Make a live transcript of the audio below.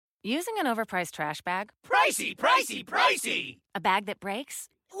Using an overpriced trash bag? Pricey, pricey, pricey! A bag that breaks?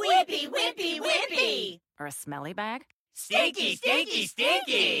 Whippy, whippy, whippy! Or a smelly bag? Stinky, stinky,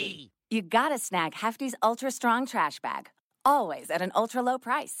 stinky! You gotta snag Hefty's Ultra Strong Trash Bag. Always at an ultra low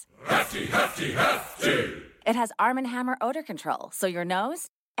price. Hefty, hefty, hefty! It has Arm & Hammer odor control, so your nose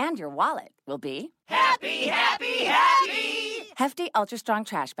and your wallet will be... Happy, happy, happy! Hefty Ultra Strong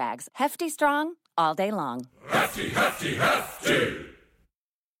Trash Bags. Hefty strong all day long. Hefty, hefty, hefty!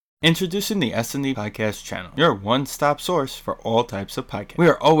 Introducing the S&D Podcast channel, your one-stop source for all types of podcasts. We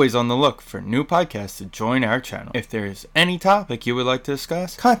are always on the look for new podcasts to join our channel. If there is any topic you would like to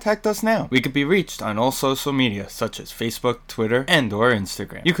discuss, contact us now. We can be reached on all social media, such as Facebook, Twitter, and or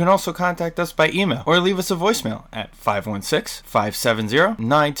Instagram. You can also contact us by email or leave us a voicemail at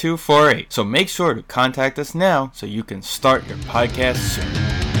 516-570-9248. So make sure to contact us now so you can start your podcast soon.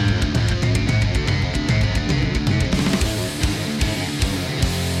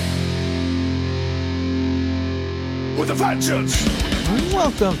 With a vengeance!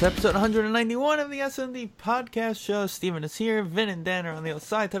 Welcome to episode 191 of the S&D Podcast Show. Steven is here. Vin and Dan are on the other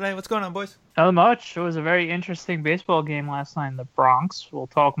side today. What's going on, boys? Not much. It was a very interesting baseball game last night in the Bronx. We'll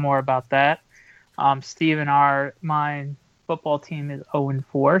talk more about that. Steven, my football team is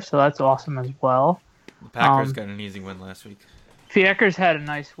 0-4, so that's awesome as well. The Packers got an easy win last week. Packers had a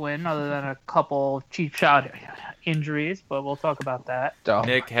nice win, other than a couple of cheap shot injuries, but we'll talk about that. Oh,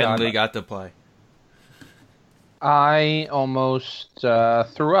 Nick Headley got to play. I almost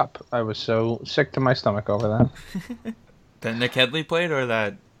threw up. I was so sick to my stomach over that. That Nick Headley played, or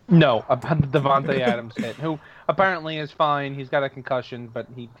that? No, about the Devontae Adams hit, who apparently is fine. He's got a concussion, but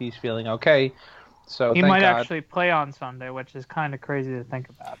he's feeling okay. So He thank might God. actually play on Sunday, which is kind of crazy to think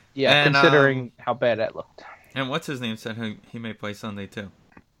about. Yeah, And, considering how bad that looked. And what's his name said he may play Sunday too.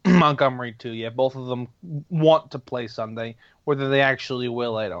 Montgomery too. Yeah, both of them want to play Sunday. Whether they actually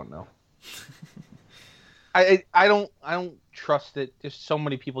will, I don't know. I don't trust it. Just so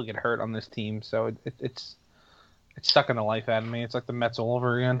many people get hurt on this team, so it's sucking the life out of me. It's like the Mets all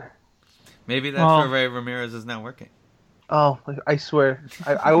over again. Maybe that's where Ray Ramirez is now working. Oh, I swear,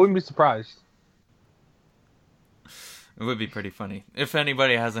 I wouldn't be surprised. It would be pretty funny. If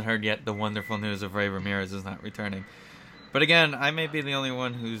anybody hasn't heard yet, the wonderful news of Ray Ramirez is not returning. But again, I may be the only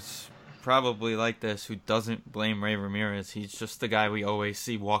one who's probably like this who doesn't blame Ray Ramirez. He's just the guy we always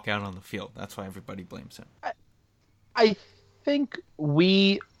see walk out on the field. That's why everybody blames him. I think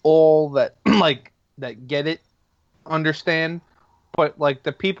we all that that get it understand, but like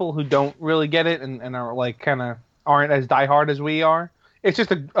the people who don't really get it and are like kind of aren't as diehard as we are, it's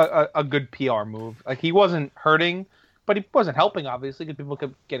just a good PR move. Like he wasn't hurting, but he wasn't helping obviously because people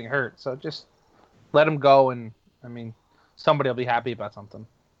kept getting hurt. So just let him go, and I mean somebody will be happy about something.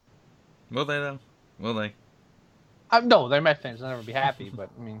 Will they, though? Will they? No, they're Met fans. They'll never be happy, but,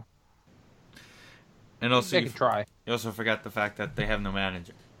 I mean... And also, they can try. You also forgot the fact that they have no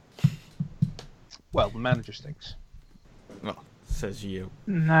manager. Well, the manager stinks. Well, says you.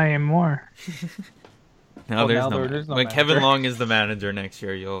 Not anymore. No, there's now no there is no When manager. Kevin Long is the manager next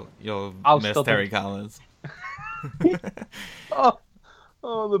year, you'll I'll miss still Terry think- Collins.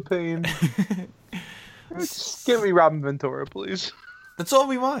 Oh, the pain. Just give me Robin Ventura, please. That's all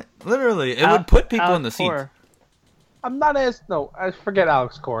we want. Literally. It would put people in the seats. Cora. I'm not asking... No, I forget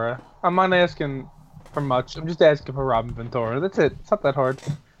Alex Cora. I'm not asking for much. I'm just asking for Robin Ventura. That's it. It's not that hard.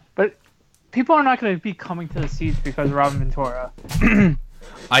 But people are not going to be coming to the seats because of Robin Ventura.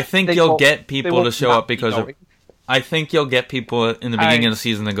 I think They you'll won't- get they people won't to show not up be because of... going. I think you'll get people in the beginning of the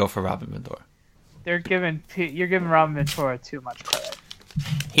season to go for Robin Ventura. You're giving Robin Ventura too much credit.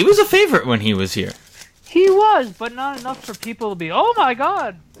 He was a favorite when he was here. He was, but not enough for people to be, oh my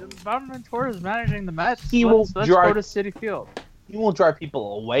god, Robin Ventura is managing the Mets. He Let's will go drive- to Citi Field. He won't drive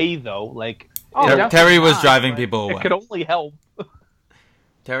people away, though. Like, Oh, Ter- definitely Terry was not, driving but people it away. could only help.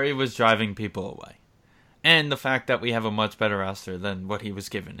 Terry was driving people away. And the fact that we have a much better roster than what he was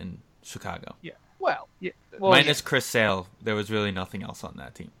given in Chicago. Yeah. Well, Yeah. Well, Minus Chris Sale, there was really nothing else on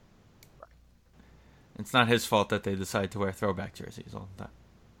that team. It's not his fault that they decided to wear throwback jerseys all the time.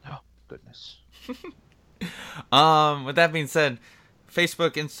 oh, goodness. With that being said,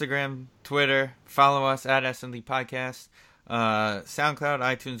 Facebook, Instagram, Twitter, follow us at S&D Podcast, SoundCloud,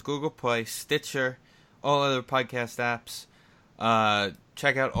 iTunes, Google Play, Stitcher, all other podcast apps.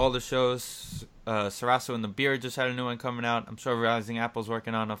 Check out all the shows. Sarasso and the Beard just had a new one coming out. I'm sure Rising Apple's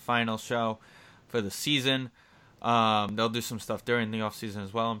working on a final show for the season. They'll do some stuff during the off season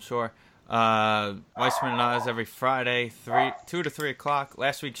as well, I'm sure. Weissman and Oz every Friday, 2 to 3 o'clock.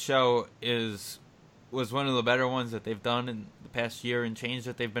 Last week's show was one of the better ones that they've done in the past year and change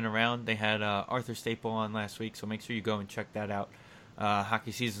that they've been around. They had Arthur Staple on last week, so make sure you go and check that out.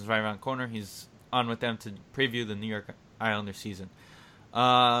 Hockey season's right around the corner. He's on with them to preview the New York Islanders season.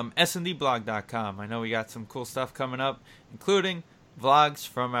 SNDblog.com. I know we got some cool stuff coming up, including vlogs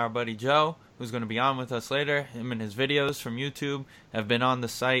from our buddy Joe, who's going to be on with us later. Him and his videos from YouTube have been on the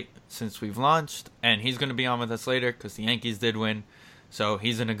site since we've launched, and he's going to be on with us later because the Yankees did win. So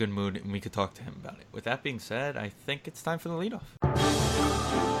he's in a good mood, and we could talk to him about it. With that being said, I think it's time for the leadoff.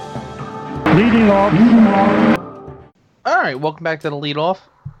 Leading off. All right, welcome back to the leadoff.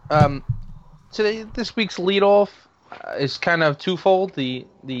 This week's leadoff is kind of twofold. The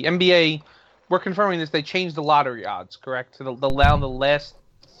NBA, we're confirming this. They changed the lottery odds, correct? So the last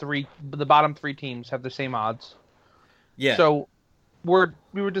three, the bottom three teams have the same odds. Yeah. So we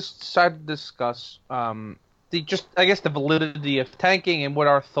were just decided to discuss the validity of tanking and what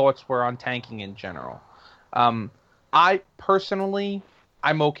our thoughts were on tanking in general. I personally,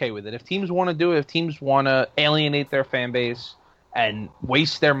 I'm okay with it. If teams want to do it, if teams want to alienate their fan base and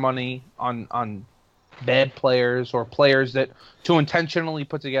waste their money on bad players or players that to intentionally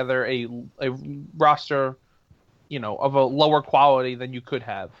put together a roster, of a lower quality than you could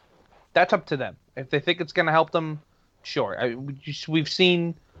have, that's up to them. If they think it's going to help them, sure. We've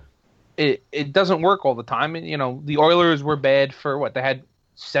seen it doesn't work all the time. And, the Oilers were bad for what? They had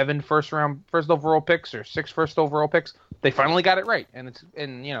 7 first overall picks or 6 first overall picks. They finally got it right, and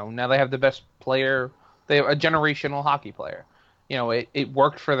now they have the best player. They have a generational hockey player. It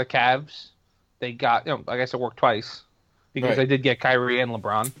worked for the Cavs. They got, I guess it worked twice because they did get Kyrie and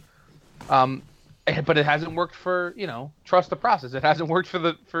LeBron. But it hasn't worked for, trust the process. It hasn't worked for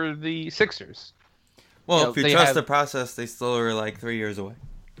the Sixers. Well, if you trust the process, they still are like 3 years away.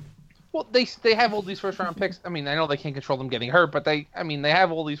 Well, they have all these first round picks. I mean, I know they can't control them getting hurt, but they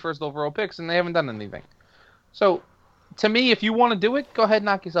have all these first overall picks and they haven't done anything. So, to me, if you want to do it, go ahead and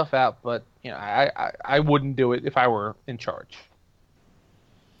knock yourself out. But I wouldn't do it if I were in charge.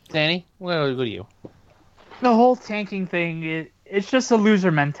 Danny, what do you? The whole tanking thing, it's just a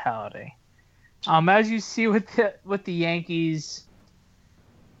loser mentality. As you see with the Yankees,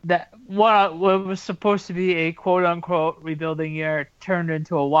 that what was supposed to be a quote-unquote rebuilding year turned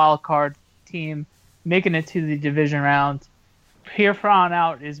into a wild card team, making it to the division round. Here from on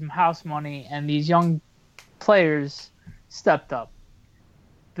out is house money, and these young players stepped up.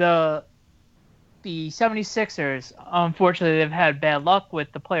 The 76ers, unfortunately, they've had bad luck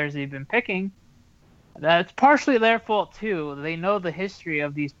with the players they've been picking. That's partially their fault, too. They know the history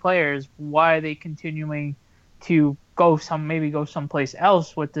of these players, why are they continuing to go someplace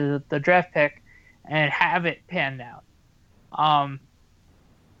else with the draft pick and have it panned out.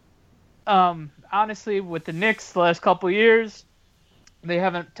 Honestly, with the Knicks the last couple of years, they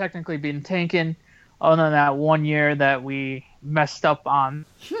haven't technically been tanking other than that 1 year that we messed up on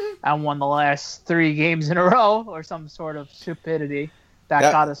and won the last 3 games in a row or some sort of stupidity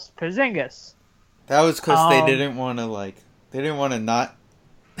that got us Porzingis. That was because they didn't want to not they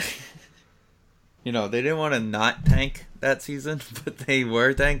didn't want to not tank that season, but they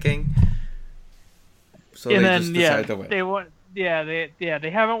were tanking. So they just decided to win.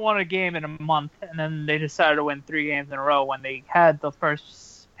 They haven't won a game in a month, and then they decided to win 3 games in a row when they had the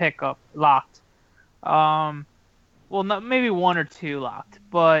first pickup locked. Maybe 1 or 2 locked,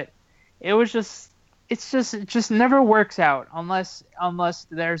 but it just never works out unless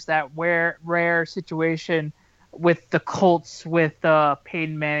there's that rare situation with the Colts with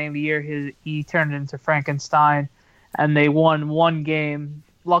Peyton Manning the year he turned into Frankenstein, and they won 1 game.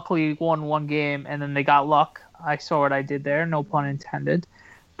 Luckily, won 1 game, and then they got luck. I saw what I did there, no pun intended.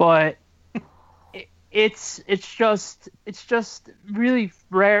 But it's just really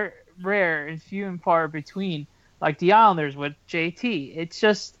rare and few and far between. Like the Islanders with JT, it's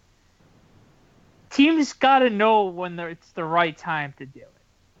just teams got to know when it's the right time to do it.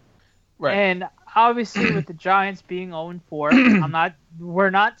 Right. And obviously, with the Giants being 0-4, we're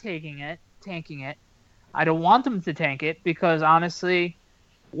not tanking it. I don't want them to tank it because honestly,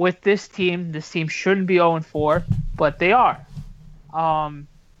 with this team shouldn't be 0-4, but they are. I'm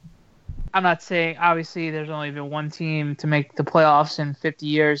not saying obviously there's only been 1 team to make the playoffs in 50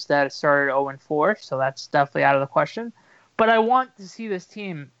 years that started 0-4, so that's definitely out of the question. But I want to see this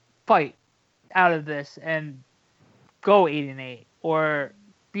team fight out of this and go 8-8 or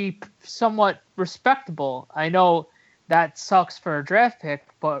be somewhat respectable. I know that sucks for a draft pick,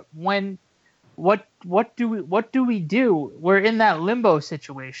 but what do we do? We're in that limbo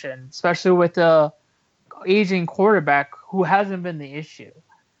situation, especially with the aging quarterback who hasn't been the issue.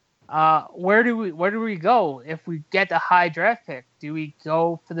 Where do we go if we get a high draft pick? Do we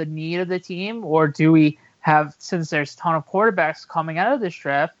go for the need of the team, or do we have, since there's a ton of quarterbacks coming out of this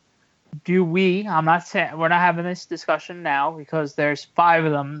draft, do we? I'm not saying we're not having this discussion now because there's 5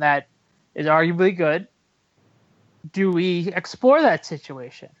 of them that is arguably good. Do we explore that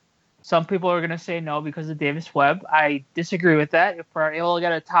situation? Some people are going to say no because of Davis Webb. I disagree with that. If we're able to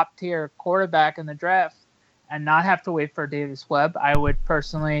get a top tier quarterback in the draft and not have to wait for Davis Webb, I would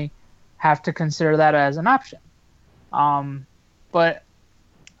personally have to consider that as an option. But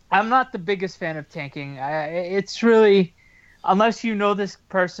I'm not the biggest fan of tanking. It's really, unless you know this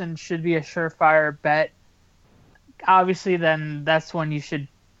person should be a surefire bet, obviously then that's when you should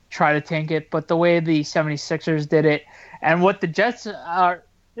try to tank it. But the way the 76ers did it and what the Jets are,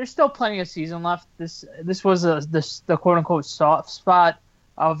 there's still plenty of season left. This was the quote-unquote soft spot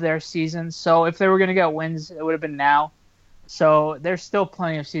of their season. So if they were going to get wins, it would have been now. So there's still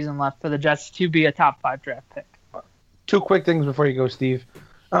plenty of season left for the Jets to be a top 5 draft pick. 2 quick things before you go, Steve.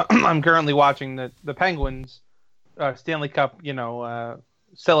 I'm currently watching the Penguins Stanley Cup,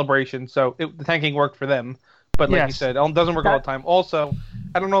 celebration. So the tanking worked for them, but like you said, it doesn't work all the time. Also,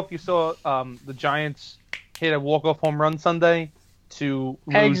 I don't know if you saw the Giants hit a walk-off home run Sunday to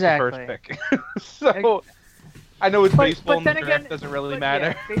lose the first pick. So I know it's baseball, and the draft doesn't really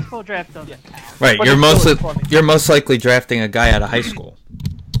matter. Yeah, baseball draft doesn't count. Right, you're most likely drafting a guy out of high school.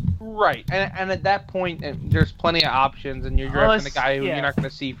 Right, and at that point, there's plenty of options, and you're drafting a guy who you're not going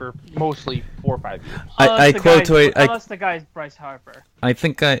to see for mostly 4 or 5 years. Unless the guy's Bryce Harper. I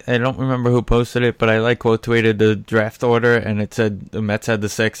think I don't remember who posted it, but I quote tweeted the draft order, and it said the Mets had the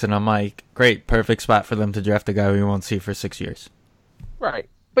 6, and I'm like, great, perfect spot for them to draft a guy we won't see for 6 years. Right,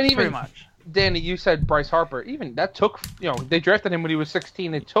 but even pretty much. Danny, you said Bryce Harper. Even that took, they drafted him when he was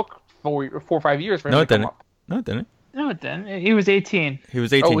 16. It took 4 or 5 years for him to come up. No, it didn't. No, it didn't. He was 18. He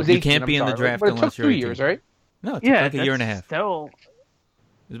was 18. Oh, it was 18. You can't be in the draft unless you're 18. But it took 2 you're 18. years, right? No, it took like a year and a half. Still...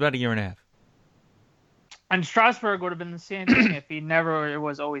 It was about a year and a half. And Strasburg would have been the same thing if he never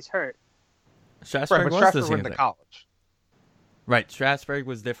was always hurt. Strasburg was Strasburg the same went to thing. college. Right, Strasburg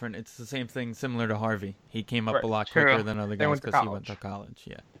was different. It's the same thing, similar to Harvey. He came up a lot quicker than other guys because he went to college.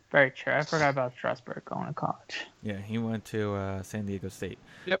 Yeah. Very true. I forgot about Strasburg going to college. Yeah, he went to San Diego State.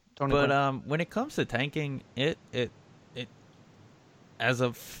 Yep. But when it comes to tanking, it as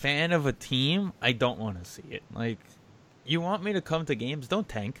a fan of a team, I don't want to see it. Like, you want me to come to games? Don't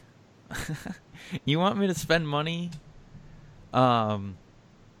tank. You want me to spend money being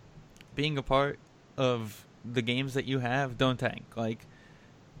a part of the games that you have? Don't tank. Like,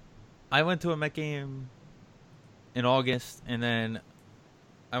 I went to a Met game in August, and then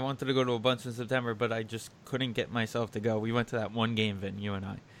I wanted to go to a bunch in September, but I just couldn't get myself to go. We went to that one game, Vin, you and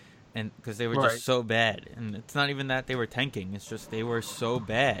I. And because they were just so bad, and it's not even that they were tanking; it's just they were so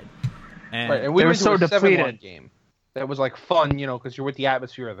bad. And we were so depleted. Game that was like fun, because you're with the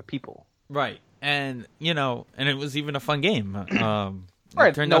atmosphere of the people. Right, and and it was even a fun game. It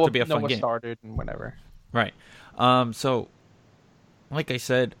turned out to be a fun game. Started and whatever. Right. So, like I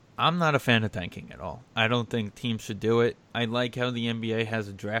said, I'm not a fan of tanking at all. I don't think teams should do it. I like how the NBA has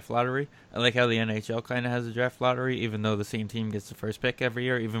a draft lottery. I like how the NHL kind of has a draft lottery, even though the same team gets the first pick every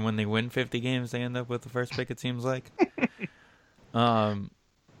year. Even when they win 50 games, they end up with the first pick, it seems like. Look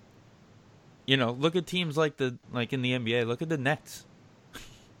at teams like in the NBA. Look at the Nets.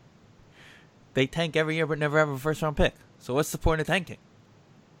 They tank every year but never have a first-round pick. So what's the point of tanking?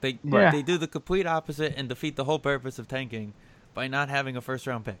 They do the complete opposite and defeat the whole purpose of tanking by not having a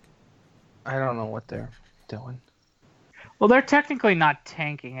first-round pick. I don't know what they're doing. Well, they're technically not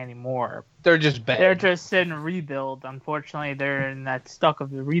tanking anymore. They're just bad. They're just in rebuild. Unfortunately, they're in that stuck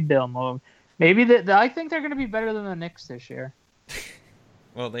of the rebuild mode. Maybe I think they're going to be better than the Knicks this year.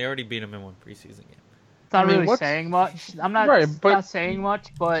 Well, they already beat them in one preseason game. It's not really saying much. I'm not saying much,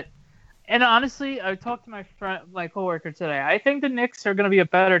 but... And honestly, I talked to my coworker today. I think the Knicks are going to be a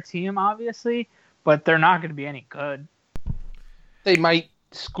better team, obviously, but they're not going to be any good. They might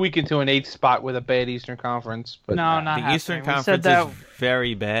squeak into an 8th spot with a bad Eastern Conference, but not the happening. Eastern Conference is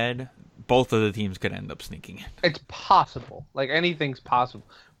very bad. Both of the teams could end up sneaking in. It's possible. Like, anything's possible.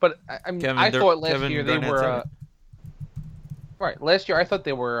 But I thought last year they were right. Last year I thought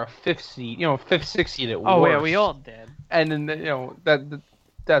they were a 5th seed, 5th, 6th seed at worst. Oh yeah, we all did. And then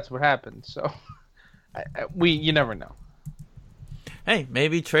that's what happened. So you never know. Hey,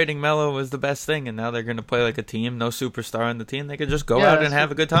 maybe trading Melo was the best thing, and now they're going to play like a team. No superstar on the team. They could just go out and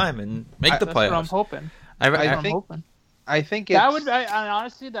have a good time and make the playoffs. That's what I'm hoping. I think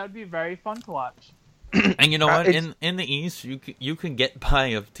honestly, that would be very fun to watch. And you know what? In the East, you can get by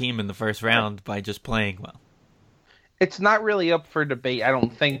a team in the first round by just playing well. It's not really up for debate. I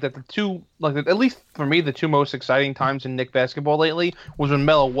don't think that the two, at least for me, the two most exciting times in Knick basketball lately was when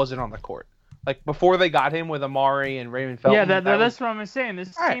Melo wasn't on the court. Like before they got him with Amari and Raymond Felton. Yeah, that's what I'm saying.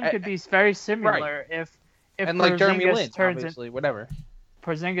 This team could be very similar if and like Jeremy Porzingis Lin, obviously, whatever.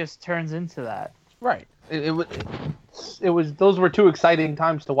 Porzingis turns into that. Right. It was those were two exciting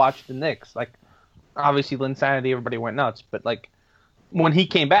times to watch the Knicks. Like obviously Linsanity, everybody went nuts, but like when he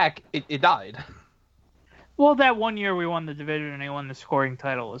came back, it died. Well, that one year we won the division and they won the scoring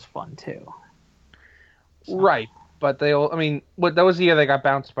title was fun too. So. Right. But that was the year they got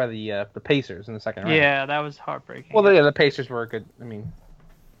bounced by the Pacers in the second round. Yeah, that was heartbreaking. Well, the Pacers were good.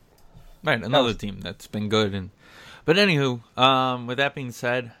 Right, another team that's been good. But anywho, with that being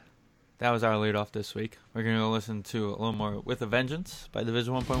said, that was our leadoff this week. We're going to go listen to a little more With a Vengeance by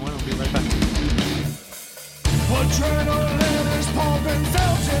Division 1.1. We'll be right back. Adrenaline is pumping,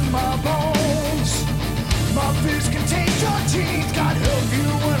 felt in my bones. My fist contains your teeth. God help you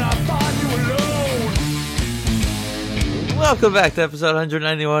when I find you alone. Welcome back to episode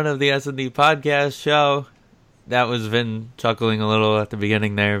 191 of the S&D Podcast Show. That was Vin chuckling a little at the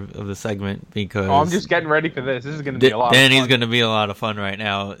beginning there of the segment because... I'm just getting ready for this. This is going to be a lot of fun. Danny's going to be a lot of fun right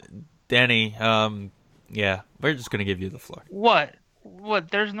now. Danny, yeah, we're just going to give you the floor. What?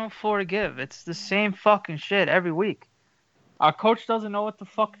 There's no floor to give. It's the same fucking shit every week. Our coach doesn't know what the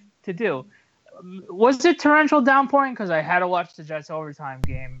fuck to do. Was it torrential downpouring? Because I had to watch the Jets overtime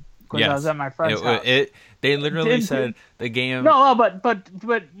game. Because I was at my friend's house. They literally said the game... No, but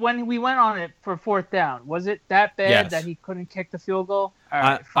when we went on it for fourth down, was it that bad that he couldn't kick the field goal?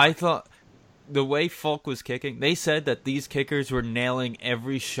 I thought the way Folk was kicking, they said that these kickers were nailing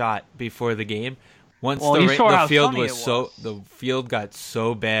every shot before the game. Once the field got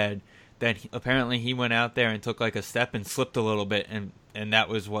so bad that apparently he went out there and took like a step and slipped a little bit, and that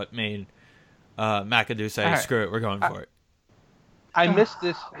was what made McAdoo say, "Screw it, we're going for it." I missed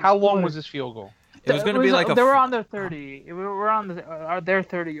this. How long was this field goal? It was going to be like they were on their 30. We were on their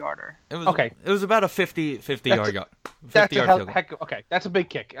 30-yarder. Okay. It was about a 50 yard field goal. Okay, that's a big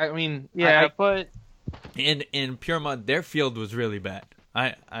kick. I mean, but in Pure Mud, their field was really bad.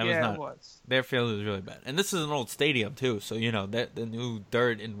 I was not. It was. Their field was really bad, and this is an old stadium too. So that the new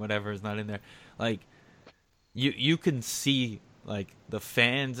dirt and whatever is not in there. Like you can see. Like, the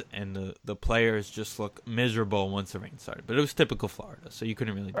fans and the players just look miserable once the rain started. But it was typical Florida, so you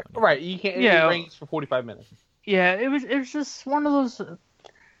couldn't really do anything. Right, you can't. It rains for 45 minutes. Yeah, it was just one of those.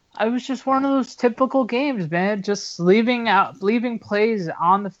 I was just one of those typical games, man. Just leaving plays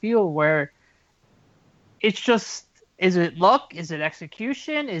on the field where it's just, is it luck? Is it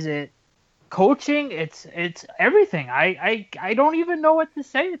execution? Is it coaching? It's everything. I don't even know what to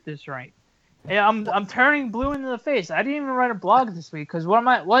say at this rate. Yeah, I'm turning blue into the face. I didn't even write a blog this week because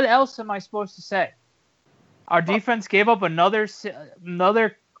what else am I supposed to say? Our defense gave up another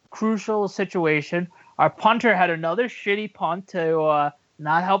crucial situation. Our punter had another shitty punt to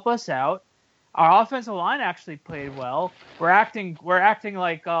not help us out. Our offensive line actually played well. We're acting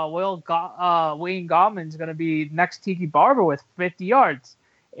like Wayne Gottman's going to be next Tiki Barber with 50 yards.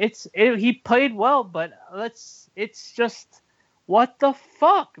 He played well, but it's just what the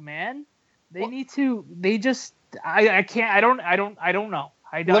fuck, man. They need to. They just. I can't. I don't know.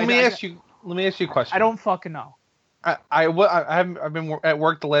 Let me ask you a question. I don't fucking know. I've been at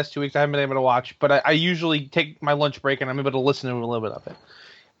work the last 2 weeks. I haven't been able to watch, but I usually take my lunch break and I'm able to listen to a little bit of it.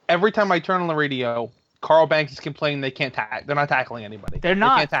 Every time I turn on the radio, Carl Banks is complaining they can't they're not tackling anybody. They're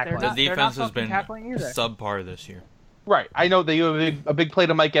not. They can't tackle the defense has been subpar this year. Right. I know they have a big play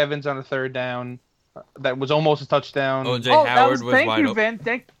to Mike Evans on a third down that was almost a touchdown. O.J. Howard was wide open.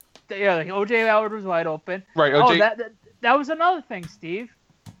 Thank you, Vin. O.J. Howard was wide open. Right. That was another thing, Steve.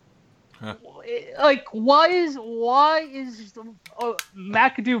 Huh. Like, why is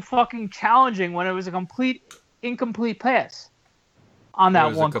McAdoo fucking challenging when it was a incomplete pass on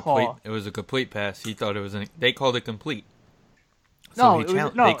that one call? It was a complete pass. He thought it was they called it complete. So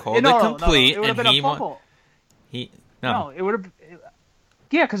they called it complete, it would have been a fumble. It would have.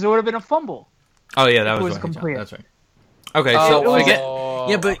 Yeah, because it would have been a fumble. Oh yeah, that was complete. That's right. Okay, so forget.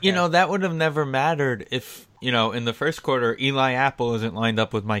 Yeah, but that would have never mattered if in the first quarter Eli Apple isn't lined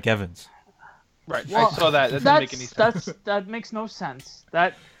up with Mike Evans. Right. Well, I saw that. That doesn't make any sense. That makes no sense.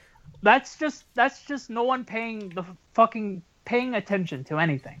 That's just no one paying attention to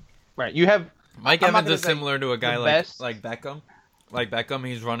anything. Right. You have Mike Evans is similar to a guy like Beckham. Like Beckham,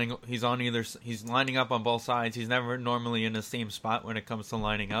 he's lining up on both sides. He's never normally in the same spot when it comes to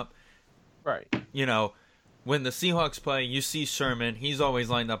lining up. Right. When the Seahawks play, you see Sherman. He's always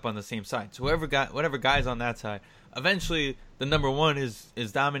lined up on the same side. So whatever guy's on that side, eventually the number one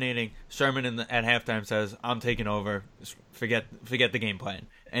is dominating. Sherman at halftime says, "I'm taking over. Forget the game plan,"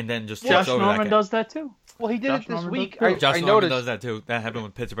 and then just Josh trips over that Norman guy. does that too. Well, he did Josh it this Norman week. does too. Josh I Norman noticed. does that too. That happened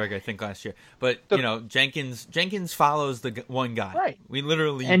with Pittsburgh, I think, last year. But Jenkins follows the one guy. Right. We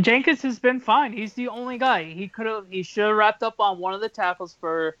literally And Jenkins has been fine. He's the only guy. He should have wrapped up on one of the tackles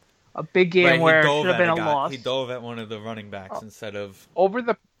for a big game right, where it dove should have at been a guy. loss. He dove at one of the running backs instead of.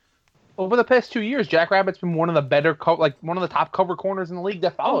 Over the past 2 years, Jack Rabbit's been one of the better, one of the top cover corners in the league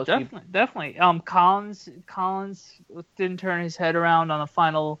that follows people. Definitely. Collins didn't turn his head around on the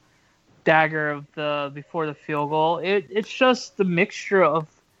final dagger of before the field goal. It's just the mixture of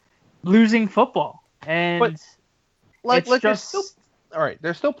losing football and But, it's they're just still, all right,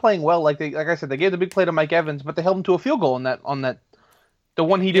 they're still playing well. Like I said, they gave the big play to Mike Evans, but they held him to a field goal on that. The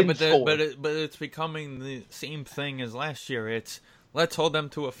one he didn't score. But it's becoming the same thing as last year. It's let's hold them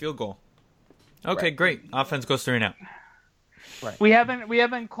to a field goal. Okay, Right. great. Offense goes 3-and-out. Right. we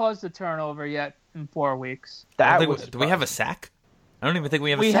haven't caused a turnover yet in 4 weeks. Do we have a sack? I don't even think we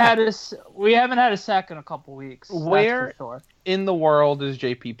have a sack. We haven't had a sack in a couple weeks. Where- That's for sure. in the world is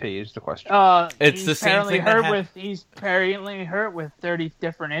JPP? Is the question. It's He's the same apparently thing that hurt hap- he's apparently hurt with 30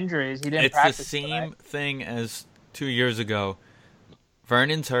 different injuries. He didn't It's practice the same today. thing as 2 years ago.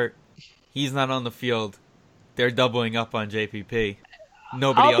 Vernon's hurt. He's not on the field. They're doubling up on JPP.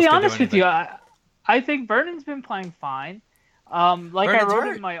 Nobody I'll else be can honest do with you. anything. I think Vernon's been playing fine. Like I Vernon's wrote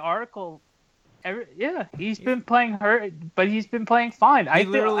hurt. in my article, he's been playing hurt, but he's been playing fine. He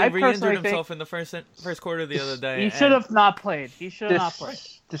literally I re-injured personally himself in the first quarter the other day. He and should have not played. He should have not played.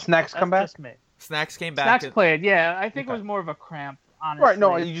 The snacks come back. That's just me. Snacks came back. Snacks and played. Yeah, I think it Okay. was more of a cramp. Honestly. Right.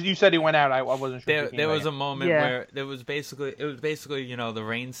 No, you said he went out. I wasn't sure. There was a moment Yeah. where it was basically the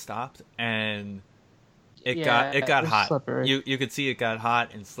rain stopped and it Yeah, got it was hot. slippery. You could see it got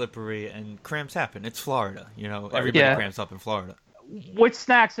hot and slippery, and cramps happen. It's Florida, everybody Yeah. cramps up in Florida. With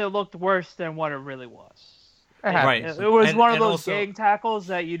Snacks, it looked worse than what it really was. Right. It was And- one of and those also- gang tackles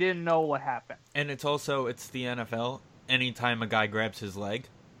that you didn't know what happened. And it's the NFL. Anytime a guy grabs his leg,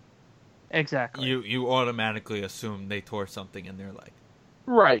 Exactly. you automatically assume they tore something in their leg.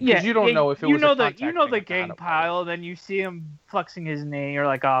 Right. Because you don't know if it was a contact the thing or gang not. pile, then you see him flexing his knee. You're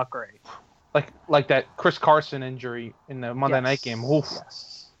like, oh great. Like that Chris Carson injury in the Monday Yes. night game. Oof.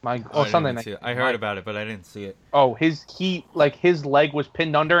 Yes. My I didn't Sunday even night. see it. I heard about it, but I didn't see it. Oh, his leg was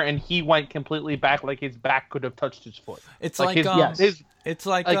pinned under, and he went completely back, like his back could have touched his foot. It's Like like, his, yes. his it's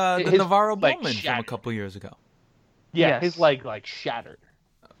like, like, the his Navarro leg Bowman from a shattered. couple years ago. Yes. his leg like shattered.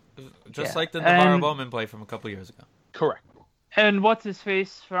 Just Yeah. like the Navarro And- Bowman play from a couple years ago. Correct. And what's his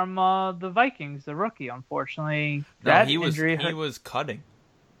face from the Vikings, the rookie? Unfortunately, No, that he injury hurt. was cutting.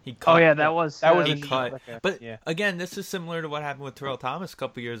 He cut. Oh yeah, that was He an cut. injury. But Yeah. again, this is similar to what happened with Terrell Thomas a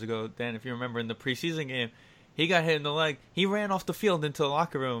couple years ago. Dan, if you remember in the preseason game, he got hit in the leg. He ran off the field into the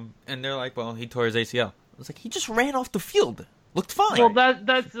locker room, and they're like, "Well, he tore his ACL." I was like, "He just ran off the field. Looked fine." Well,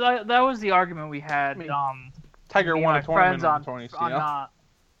 that was the argument we had. Tiger me and won my a tournament friends on Tony on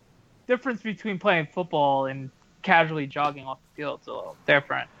difference between playing football and casually jogging off the field is a little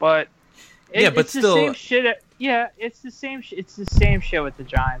different, but Yeah, but it's still- the same shit. Yeah, it's the same. It's the same shit with the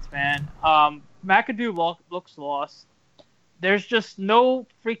Giants, man. McAdoo looks lost. There's just no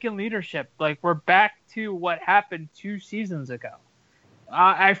freaking leadership. Like we're back to what happened 2 seasons ago.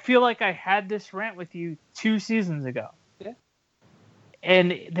 I feel like I had this rant with you 2 seasons ago. Yeah.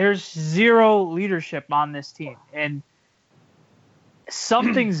 And there's zero leadership on this team, and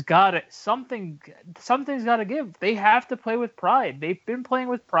something's got to give. They have to play with pride. They've been playing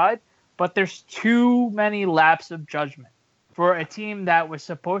with pride, but there's too many lapses of judgment for a team that was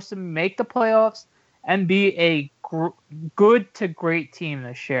supposed to make the playoffs and be a good to great team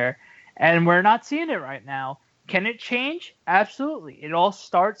this year, and we're not seeing it right now. Can it change? Absolutely. It all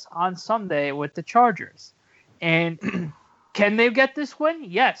starts on Sunday with the Chargers. And can they get this win?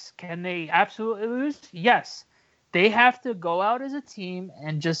 Yes. Can they absolutely lose? Yes. They have to go out as a team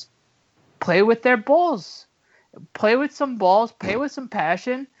and just play with their balls. Play with some balls, play with some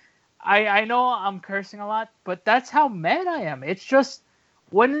passion. I know I'm cursing a lot, but that's how mad I am. It's just,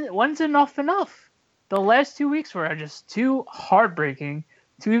 when's enough enough? The last 2 weeks were just too heartbreaking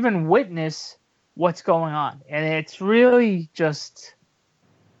to even witness what's going on. And it's really just,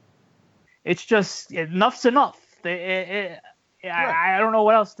 enough's enough. I don't know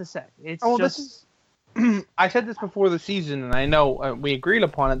what else to say. It's just... I said this before the season, and I know we agreed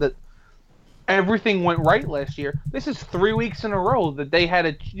upon it, that everything went right last year. This is 3 weeks in a row that they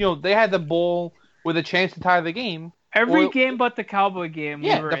had they had the ball with a chance to tie the game. Every game but the Cowboy game we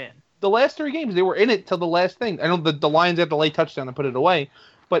were in. The last 3 games, they were in it till the last thing. I know the Lions had the late touchdown and put it away,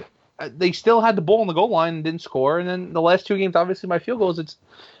 but they still had the ball on the goal line and didn't score. And then the last 2 games, obviously, by field goals,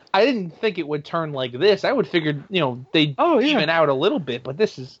 I didn't think it would turn like this. I would figure, they'd even out a little bit, but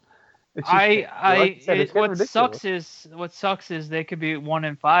this is. It's just, like you said, it's getting ridiculous. What sucks is they could be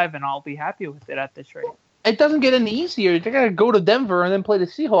 1-5, and I'll be happy with it at this rate. It doesn't get any easier. They gotta go to Denver and then play the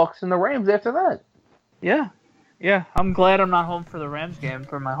Seahawks and the Rams after that. Yeah. I'm glad I'm not home for the Rams game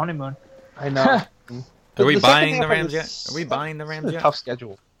for my honeymoon. I know. Are we buying the Rams yet? Are we buying the Rams yet? Tough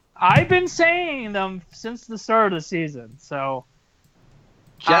schedule. I've been saying them since the start of the season, so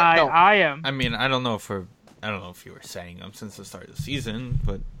I am. I mean, I don't know if you were saying them since the start of the season,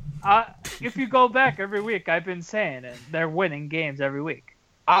 but if you go back every week, I've been saying it. They're winning games every week.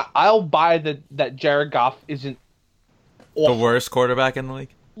 I'll buy that Jared Goff isn't awful. The worst quarterback in the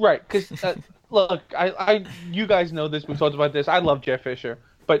league. Right, because look, you guys know this. We've talked about this. I love Jeff Fisher,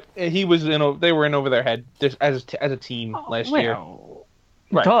 but he was they were in over their head as a team last year.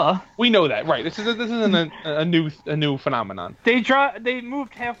 Right. Duh. We know that. Right. This isn't a new phenomenon. They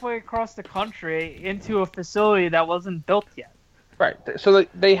moved halfway across the country into a facility that wasn't built yet. Right. So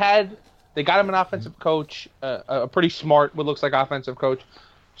they got him an offensive coach, a pretty smart, what looks like offensive coach.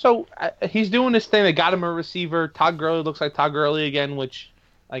 So he's doing this thing. They got him a receiver. Todd Gurley looks like Todd Gurley again, which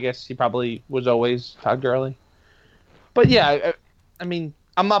I guess he probably was always Todd Gurley. But yeah, I mean,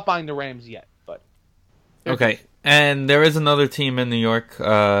 I'm not buying the Rams yet. But okay. And there is another team in New York.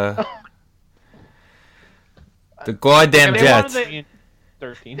 The goddamn Jets.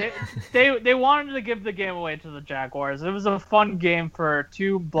 13. They wanted to give the game away to the Jaguars. It was a fun game for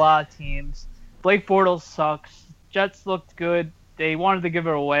two blah teams. Blake Bortles sucks. Jets looked good. They wanted to give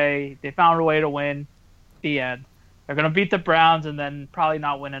it away. They found a way to win. The end. They're going to beat the Browns and then probably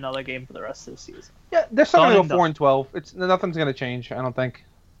not win another game for the rest of the season. Yeah, they're still going to go 4-12. Nothing's going to change, I don't think.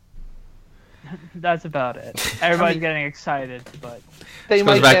 That's about it. Everybody's getting excited, but it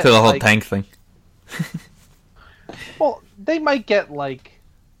goes back to the whole tank thing. Well, they might get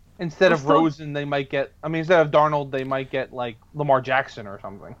instead of Rosen, they might get. I mean, instead of Darnold, they might get Lamar Jackson or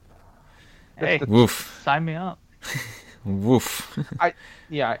something. Hey, woof! Sign me up. Woof!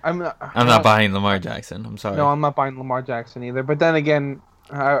 I'm not buying Lamar Jackson. I'm sorry. No, I'm not buying Lamar Jackson either. But then again,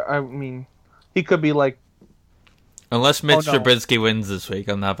 I mean, he could be Unless Mitch Trubisky wins this week,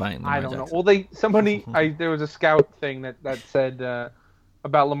 I'm not buying Lamar Jackson. I don't know. Well, there was a scout thing that said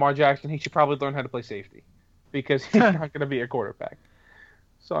about Lamar Jackson, he should probably learn how to play safety because he's not going to be a quarterback.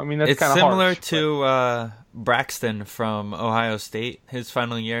 So, I mean, that's kind of similar harsh, to Braxton from Ohio State. His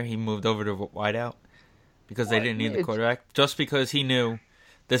final year, he moved over to wideout because they didn't need the quarterback. Just because he knew,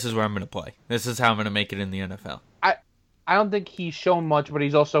 this is where I'm going to play. This is how I'm going to make it in the NFL. I don't think he's shown much, but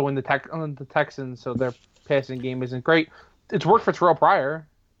he's also in the Texans, so their passing game isn't great. It's worked for Terrell Pryor.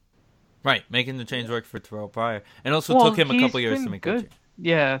 Right, making the change work for Terrell Pryor. And also took him a couple years to make good.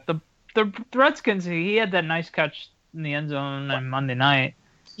 Yeah, the Redskins, he had that nice catch in the end zone on Monday night.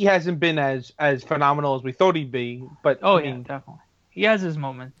 He hasn't been as phenomenal as we thought he'd be, but I mean, definitely. He has his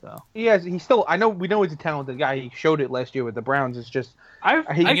moments though. He's still. We know he's a talented guy. He showed it last year with the Browns. It's just.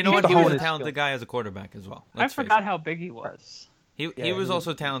 You know what? He was a talented guy as a quarterback as well. I forgot how big he was. He was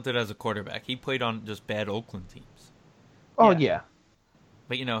also talented as a quarterback. He played on just bad Oakland teams. Oh yeah.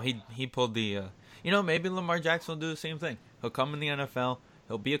 But he pulled the. Maybe Lamar Jackson will do the same thing. He'll come in the NFL.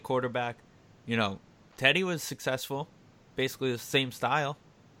 He'll be a quarterback. Teddy was successful, basically the same style.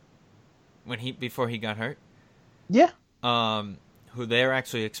 Before he got hurt. Yeah. Who they're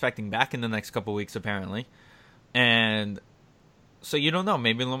actually expecting back in the next couple weeks apparently, and so you don't know.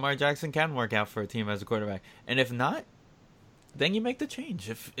 Maybe Lamar Jackson can work out for a team as a quarterback, and if not, then you make the change.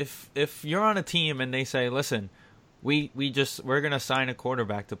 If you're on a team and they say, listen, we're gonna sign a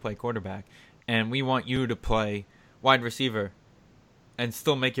quarterback to play quarterback, and we want you to play wide receiver, and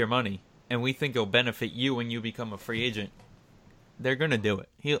still make your money, and we think it'll benefit you when you become a free agent, they're gonna do it.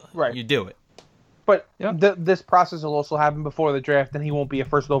 You do it. But this process will also happen before the draft, and he won't be a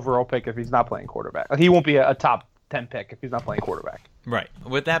first overall pick if he's not playing quarterback. He won't be a top 10 pick if he's not playing quarterback. Right.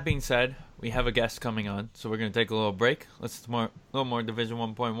 With that being said, we have a guest coming on, so we're going to take a little break. Let's do a little more Division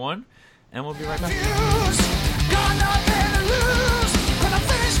 1.1, and we'll be right back. Got nothing to lose, but I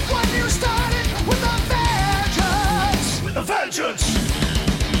finished what you started with a vengeance. With a vengeance.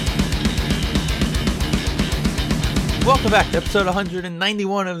 Welcome back to episode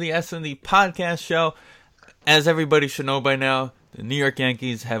 191 of the S&D Podcast Show. As everybody should know by now, the New York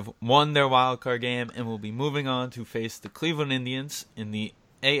Yankees have won their wildcard game and will be moving on to face the Cleveland Indians in the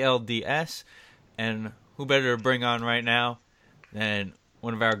ALDS. And who better to bring on right now than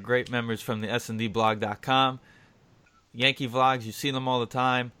one of our great members from the SNDblog.com. Yankee Vlogs, you see them all the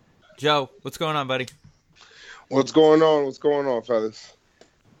time. Joe, what's going on, buddy? What's going on? Fellas?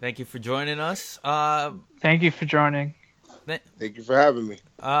 Thank you for joining us. Thank you for joining. Thank you for having me.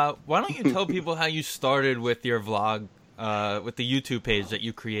 Why don't you tell people how you started with your vlog, with the YouTube page that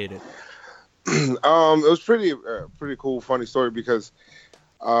you created? It was pretty cool, funny story because,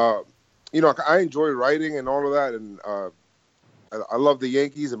 I enjoy writing and all of that, and I love the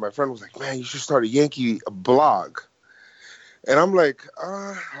Yankees. And my friend was like, "Man, you should start a Yankee blog." And I'm like,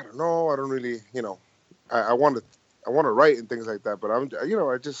 I don't know. I don't really, I want to write and things like that, but I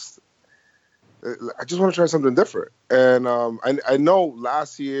just want to try something different. And I know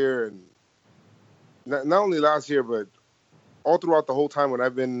last year, and not only last year, but all throughout the whole time when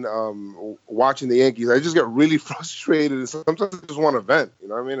I've been watching the Yankees, I just get really frustrated, and sometimes I just want to vent. You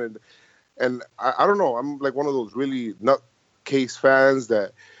know what I mean? And I don't know. I'm like one of those really nutcase fans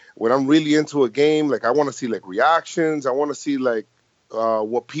that when I'm really into a game, like I want to see like reactions. I want to see like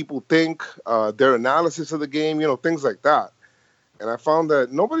what people think, their analysis of the game, things like that. And I found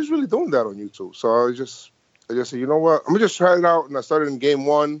that nobody's really doing that on YouTube. So I just said, you know what? I'm gonna just try it out. And I started in game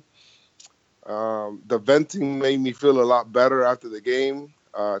 1. The venting made me feel a lot better after the game.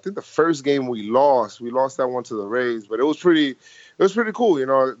 I think the first game we lost that one to the Rays, but it was pretty cool.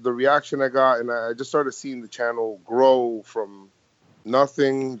 The reaction I got, and I just started seeing the channel grow from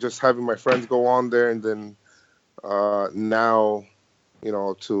nothing, just having my friends go on there, and then now,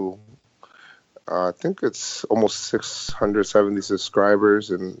 to I think it's almost 670 subscribers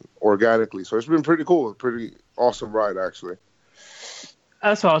and organically. So it's been pretty cool, pretty awesome ride actually.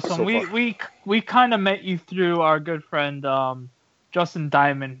 That's awesome. So we kind of met you through our good friend Justin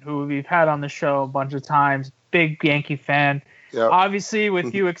Diamond, who we've had on the show a bunch of times. Big Yankee fan. Yep. Obviously,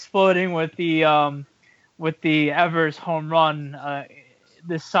 with you exploding with the Evers home run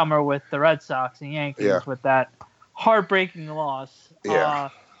this summer with the Red Sox and Yankees, with that heartbreaking loss. Yeah.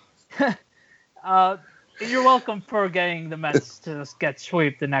 You're welcome for getting the Mets to get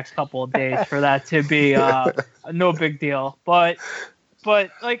swept the next couple of days for that to be no big deal. But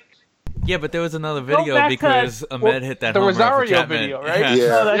like. Yeah, but there was another video because Ahmed hit that the home run for Rosario Chapman. video, right?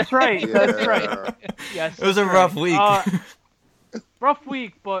 Yeah. Oh, that's right. Yeah. That's right. Yes, It was a rough week. Rough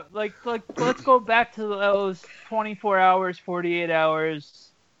week, but like let's go back to those 24 hours, 48 hours.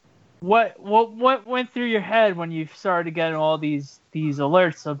 What went through your head when you started getting all these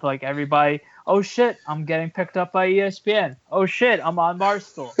alerts of like everybody? Oh shit, I'm getting picked up by ESPN. Oh shit, I'm on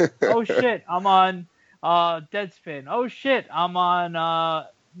Barstool. Oh shit, I'm on Deadspin. Oh shit, I'm on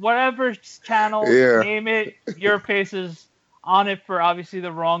whatever channel, name it. Your face is on it for obviously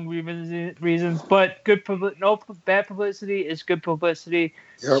the wrong reasons, but no bad publicity is good publicity.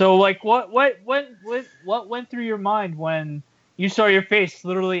 Yep. So like, what went through your mind when you saw your face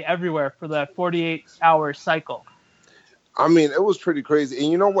literally everywhere for that 48-hour cycle? I mean, it was pretty crazy. And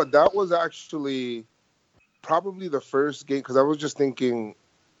you know what? That was actually probably the first game, because I was just thinking,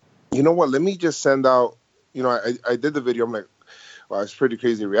 you know what? Let me just send out, I did the video. I'm like, wow, it's a pretty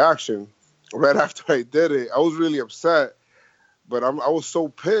crazy reaction. Right after I did it, I was really upset, but I was so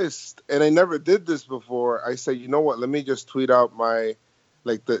pissed, and I never did this before. I said, you know what? Let me just tweet out my,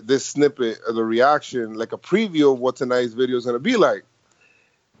 this snippet of the reaction, like a preview of what tonight's video is going to be like.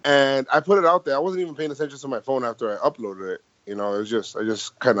 And I put it out there. I wasn't even paying attention to my phone after I uploaded it. It was just, I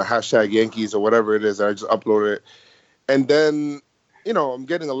just kind of hashtag Yankees or whatever it is, and I just uploaded it. And then, I'm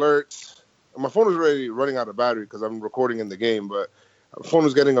getting alerts. My phone was already running out of battery because I'm recording in the game, but my phone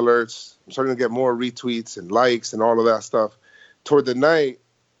was getting alerts. I'm starting to get more retweets and likes and all of that stuff. Toward the night,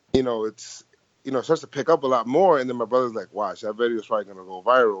 it starts to pick up a lot more. And then my brother's like, watch, that video is probably going to go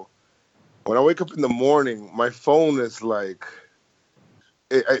viral. When I wake up in the morning, my phone is like,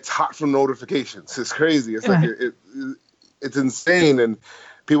 it's hot from notifications. It's crazy. It's like, it's insane. And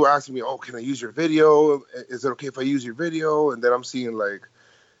people asking me, oh, can I use your video? Is it okay if I use your video? And then I'm seeing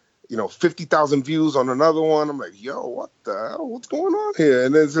 50,000 views on another one. I'm like, yo, what the hell? What's going on here?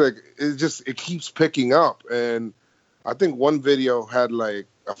 And then it's like, it keeps picking up. And I think one video had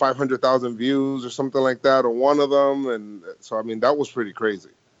 500,000 views or something like that on one of them. And so, I mean, that was pretty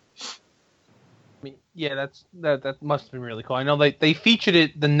crazy. I mean, yeah, that must have been really cool. I know they featured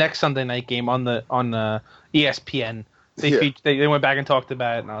it the next Sunday night game on ESPN. They went back and talked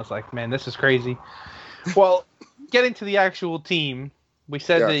about it, and I was like, man, this is crazy. Well, getting to the actual team, we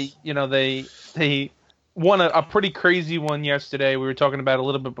said they won a pretty crazy one yesterday. We were talking about it a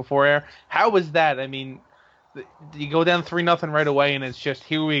little bit before air. How was that? I mean, you go down 3-0 right away, and it's just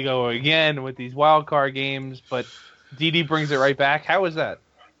here we go again with these wild card games. But Didi brings it right back. How was that?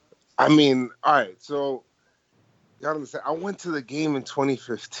 I mean, all right, so you gotta understand, I went to the game in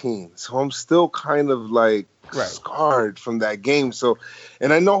 2015, so I'm still kind of scarred from that game. So,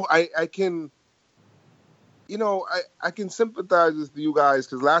 and I know I can, I can sympathize with you guys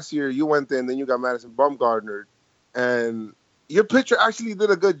because last year you went there and then you got Madison Bumgarner and your pitcher actually did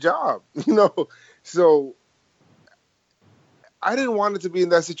a good job, you know. So I didn't want it to be in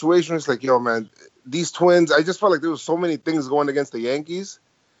that situation. It's like, yo, man, these Twins. I just felt like there was so many things going against the Yankees,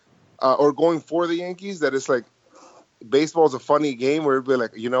 or going for the Yankees, that it's like baseball is a funny game where it'd be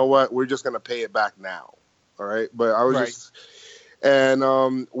like, you know what, we're just gonna pay it back now, all right. But I was just,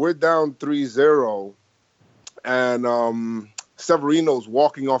 and we're down 3-0, and Severino's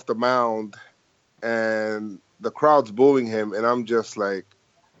walking off the mound, and the crowd's booing him, and I'm just like,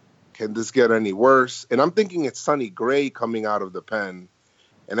 can this get any worse? And I'm thinking it's Sonny Gray coming out of the pen,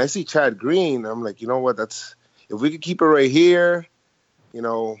 and I see Chad Green. I'm like, you know what? If we could keep it right here, you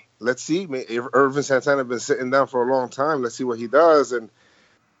know, let's see. Irvin Santana been sitting down for a long time. Let's see what he does. And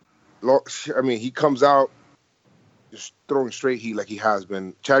I mean, he comes out just throwing straight heat like he has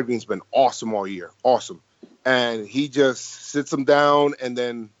been. Chad Green's been awesome all year, awesome, and he just sits him down, and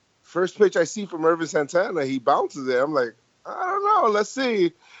then first pitch I see from Irvin Santana, he bounces it. I'm like, I don't know. Let's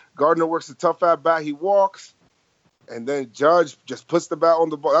see. Gardner works a tough at bat. He walks. And then Judge just puts the bat on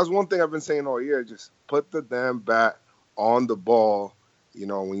the ball. That's one thing I've been saying all year. Just put the damn bat on the ball. You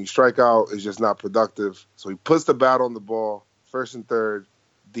know, when you strike out, it's just not productive. So he puts the bat on the ball. First and third,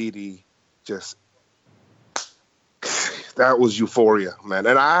 Didi just... That was euphoria, man.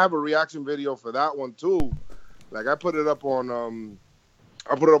 And I have a reaction video for that one, too. Like, I put it up on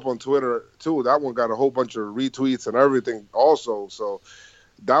Twitter too. That one got a whole bunch of retweets and everything also. So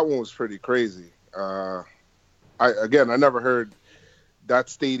that one was pretty crazy. I never heard that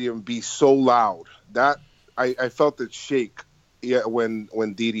stadium be so loud. That I felt it shake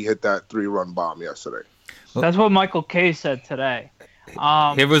when Didi hit that 3-run bomb yesterday. That's what Michael Kay said today.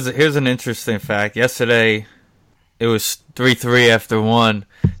 Here's an interesting fact. Yesterday it was 3-3 after 1.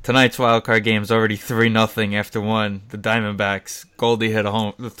 Tonight's wildcard game is already 3-0 after 1. The Diamondbacks, Goldie hit a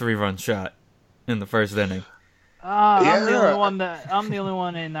 3-run shot in the first inning. I'm the only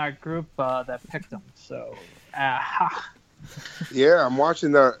one in our group that picked them. So, yeah, I'm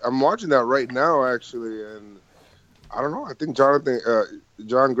watching that. I'm watching that right now, actually, and I don't know. I think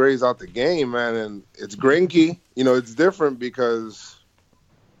John Gray's out the game, man, and it's Greinke. You know, it's different because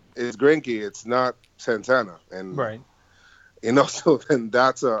it's Greinke. It's not Santana, and Right. You know, so then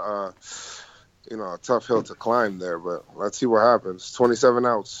that's a tough hill to climb there. But let's see what happens. 27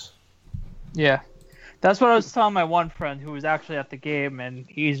 outs. yeah. That's what I was telling my one friend who was actually at the game, and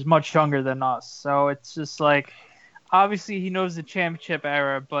he's much younger than us. So it's just like, obviously he knows the championship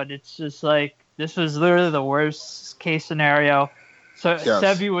era, but it's just like, this was literally the worst case scenario. So Yes.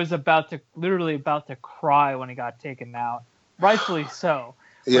 Sevy was literally about to cry when he got taken out. Rightfully so.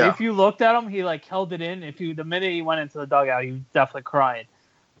 But Yeah. if you looked at him, he like held it in. The minute he went into the dugout, he was definitely crying.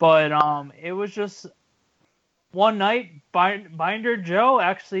 But it was just one night, Binder Joe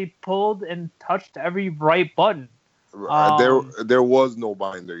actually pulled and touched every right button. There was no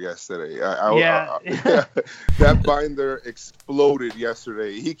binder yesterday. That binder exploded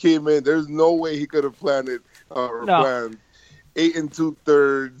yesterday. He came in. There's no way he could have planned 8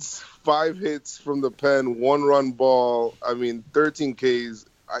 2/3, 5 hits from the pen, 1-run ball. I mean, 13 Ks.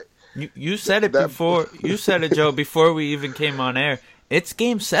 You said it before. You said it, Joe, before we even came on air. It's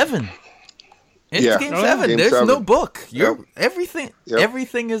Game 7. It's Yeah. Game Oh, 7. Game There's 7. no book. Yep. Everything. Yep.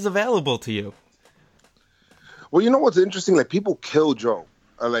 Everything is available to you. Well, you know what's interesting? Like, people kill Joe.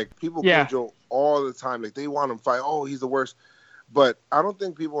 People Yeah. kill Joe all the time. Like, they want him to fight. Oh, he's the worst. But I don't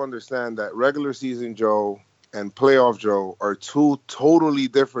think people understand that regular season Joe and playoff Joe are two totally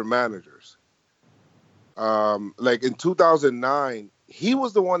different managers. Like in 2009, he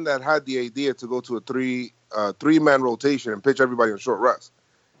was the one that had the idea to go to a three-man rotation and pitch everybody on short rest.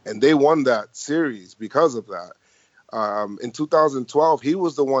 And they won that series because of that. In 2012, he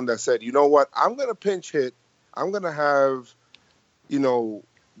was the one that said, you know what, I'm going to pinch hit. I'm going to have,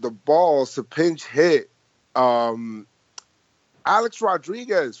 the balls to pinch hit Alex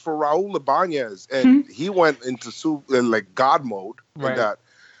Rodriguez for Raul Ibanez. And he went into God mode. Right. That.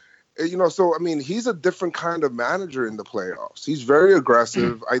 So, I mean, he's a different kind of manager in the playoffs. He's very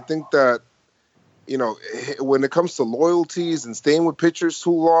aggressive. I think that, when it comes to loyalties and staying with pitchers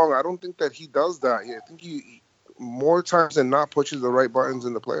too long, I don't think that he does that. I think he more times than not pushes the right buttons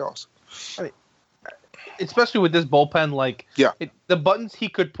in the playoffs. I mean, especially with this bullpen, the buttons he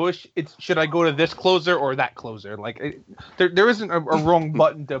could push, should I go to this closer or that closer? There isn't a wrong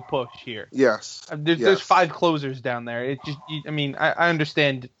button to push here. Yes. There's 5 closers down there. It just, I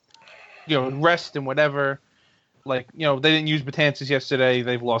understand, rest and whatever. They didn't use Betances yesterday.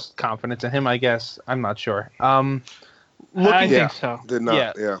 They've lost confidence in him, I guess. I'm not sure. I think so. Did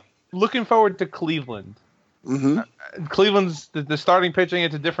not. Yeah. Looking forward to Cleveland. Mm-hmm. Cleveland's the starting pitching.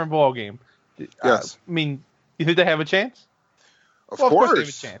 It's a different ball game. Yes. I mean, You think they have a chance? Of Well, course. of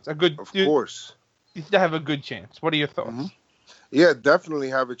course they have a chance. Of course. They have a good chance. What are your thoughts? Mm-hmm. Yeah, definitely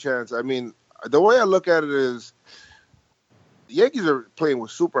have a chance. I mean, the way I look at it is the Yankees are playing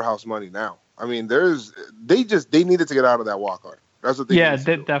with super house money now. I mean, they needed to get out of that walk on. That's what they needed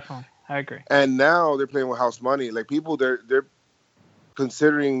to do. Definitely. I agree. And now they're playing with house money. Like people, they're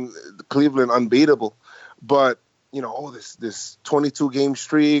considering Cleveland unbeatable, but this 22 game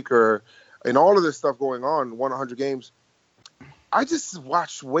streak and all of this stuff going on, 100 games. I just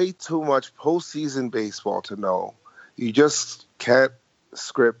watched way too much postseason baseball to know you just can't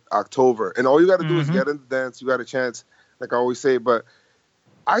script October, and all you got to do is get in the dance. You got a chance, like I always say. But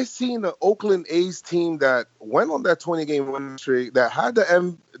I seen the Oakland A's team that went on that 20-game winning streak, that had the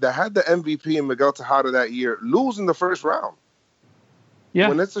MVP in Miguel Tejada that year, lose in the first round. Yeah.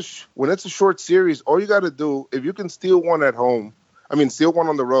 When it's a short series, all you got to do, if you can steal one at home, steal one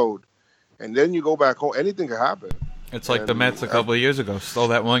on the road, and then you go back home, anything can happen. It's like the Mets a couple of years ago. Stole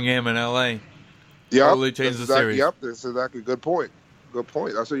that one game in L.A. Yeah, totally changed the series. Yep, that's exactly good point. Good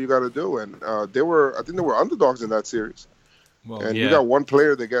point. That's what you got to do. And I think they were underdogs in that series. Well, and you got one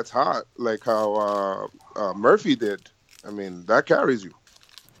player that gets hot, like how Murphy did. I mean, that carries you.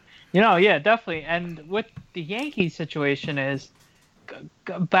 Yeah, definitely. And with the Yankees situation is,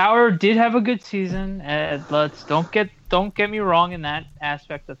 Bauer did have a good season. Don't get me wrong in that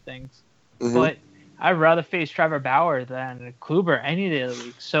aspect of things, but I'd rather face Trevor Bauer than Kluber any day of the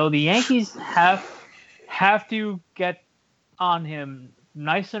week. So the Yankees have to get on him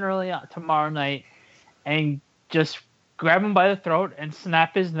nice and early tomorrow night and just grab him by the throat and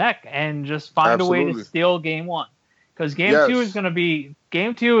snap his neck and just find a way to steal game one. Because game two is going to be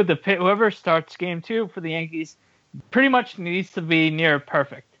game two. Whoever starts game two for the Yankees pretty much needs to be near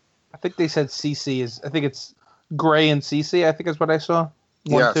perfect. I think they said CC is. I think it's Gray and CC. I think is what I saw.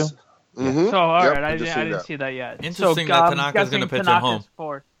 Yes. 1, 2. Mm-hmm. So all right, I didn't see that yet. Interesting so, that Tanaka's going to pitch at home.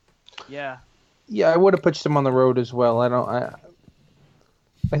 Fourth. Yeah. Yeah, I would have pitched him on the road as well.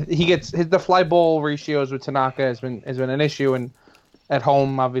 He gets the fly ball ratios with Tanaka has been an issue, and at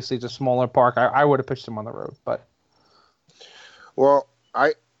home obviously it's a smaller park. I would have pitched him on the road, but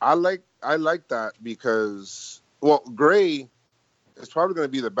I like that because Gray is probably going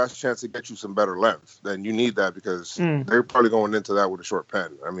to be the best chance to get you some better length. Then you need that because they're probably going into that with a short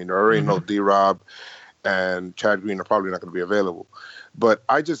pen. I mean, there already know D-Rob and Chad Green are probably not going to be available. But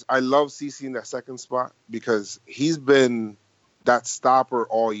I love CC in that second spot because he's been that stopper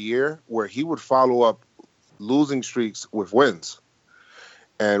all year where he would follow up losing streaks with wins.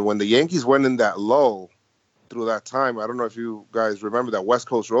 And when the Yankees went in that low through that time, I don't know if you guys remember that West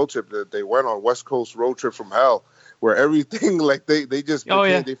Coast road trip that they went on, West Coast road trip from hell, where everything like they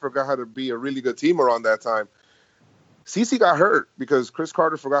forgot how to be a really good team around that time. CC got hurt because Chris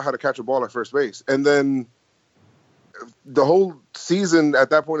Carter forgot how to catch a ball at first base. And then the whole season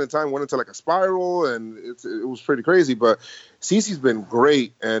at that point in time went into like a spiral, and it was pretty crazy. But CC's been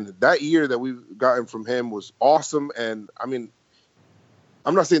great, and that year that we've gotten from him was awesome. And I mean,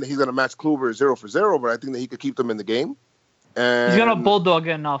 I'm not saying that he's going to match Kluber 0 for 0, but I think that he could keep them in the game. And he's going to bulldog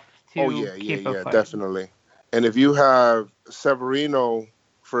enough to keep a fight. Definitely. And if you have Severino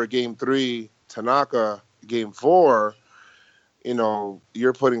for game 3, Tanaka game 4,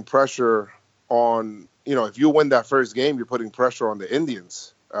 you're putting pressure on. If you win that first game, you're putting pressure on the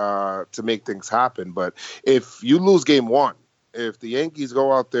Indians to make things happen. But if you lose game 1, if the Yankees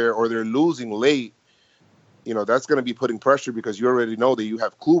go out there or they're losing late, that's going to be putting pressure because you already know that you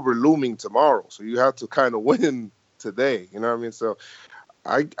have Kluber looming tomorrow. So you have to kind of win today. You know what I mean? So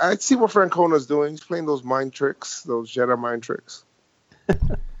I see what Francona's doing. He's playing those mind tricks, those Jedi mind tricks.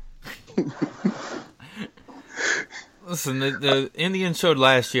 Listen, the Indians showed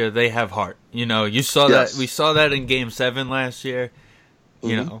last year they have heart. You saw that. We saw that in Game 7 last year.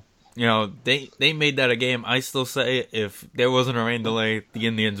 You know, they made that a game. I still say if there wasn't a rain delay, the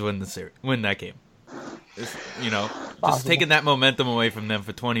Indians win that game. Just taking that momentum away from them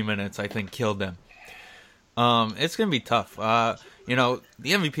for 20 minutes, I think killed them. It's gonna be tough. The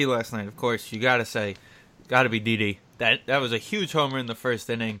MVP last night, of course, you gotta be Didi. That was a huge homer in the first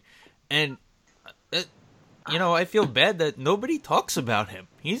inning, and. I feel bad that nobody talks about him.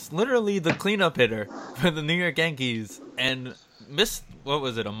 He's literally the cleanup hitter for the New York Yankees and missed,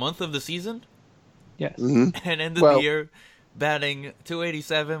 a month of the season? Yes. Mm-hmm. And ended the year batting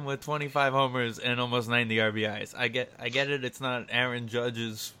 .287 with 25 homers and almost 90 RBIs. I get it. It's not Aaron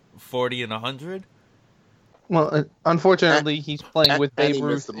Judge's 40 and 100. Well, unfortunately, he's playing with Babe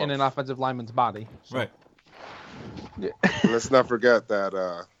Ruth in an offensive lineman's body. So. Right. Yeah. Let's not forget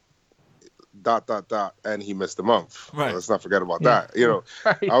that and he missed a month. Right. Let's not forget about that. You know,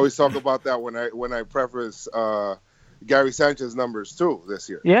 Right. I always talk about that when I preface Gary Sanchez numbers too this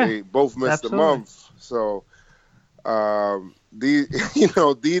year. Yeah, They both missed absolutely. a month. So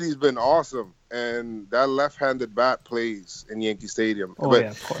Didi's been awesome, and that left-handed bat plays in Yankee Stadium. Oh But yeah,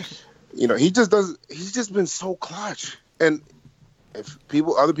 of course. you know, he's just been so clutch. And if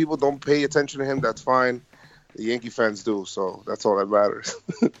other people don't pay attention to him, that's fine. The Yankee fans do, so that's all that matters.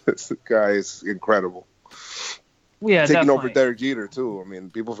 This guy is incredible. Yeah, Taking definitely. over Derek Jeter too. I mean,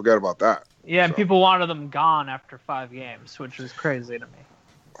 people forget about that. Yeah, and So. people wanted them gone after 5 games, which is crazy to me.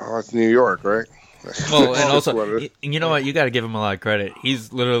 Oh, it's New York, right? Well, and That's also, what it is. you know what? You got to give him a lot of credit.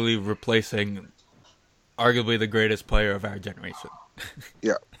 He's literally replacing arguably the greatest player of our generation.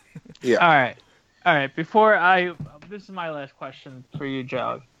 Yeah. All right. This is my last question for you,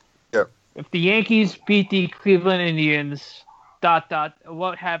 Joe. Yeah. If the Yankees beat the Cleveland Indians, ...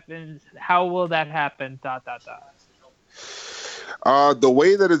 what happens? How will that happen? ... The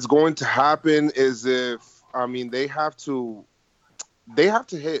way that it's going to happen is they have to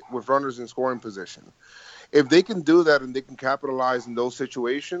hit with runners in scoring position. If they can do that and they can capitalize in those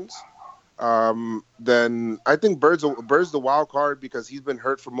situations, then I think Bird's the wild card because he's been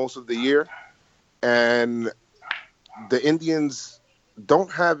hurt for most of the year, and the Indians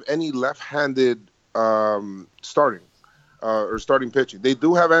don't have any left-handed starting pitching. They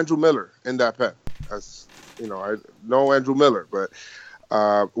do have Andrew Miller in that pen. As you know, I know Andrew Miller, but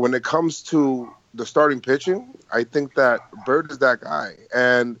when it comes to the starting pitching, I think that Bird is that guy,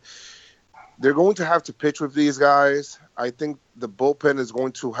 and they're going to have to pitch with these guys. I think the bullpen is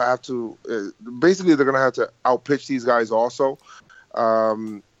going to have to basically they're going to have to outpitch these guys also,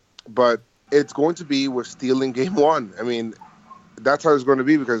 but it's going to be with stealing game one. I mean, that's how it's going to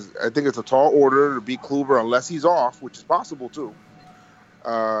be because I think it's a tall order to beat Kluber unless he's off, which is possible too.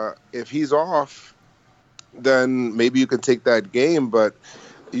 If he's off, then maybe you can take that game, but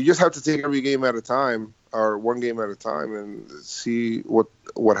you just have to take every game at a time or one game at a time and see what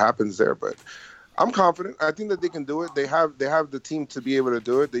happens there. But I'm confident. I think that they can do it. They have the team to be able to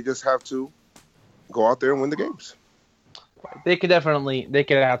do it. They just have to go out there and win the games. They could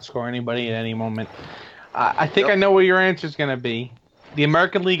outscore anybody at any moment. I think I know what your answer is going to be. The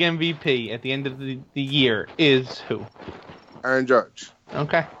American League MVP at the end of the year is who? Aaron Judge.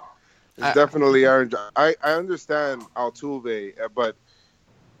 Okay. It's definitely Aaron Judge. I understand Altuve, but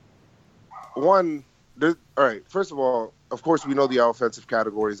all right, first of all, of course, we know the offensive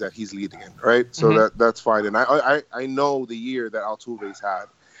categories that he's leading in, right? So that's fine. And I know the year that Altuve's had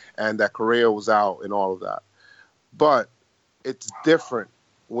and that Correa was out and all of that. But it's different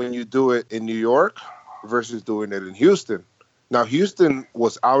when you do it in New York versus doing it in Houston. Now, Houston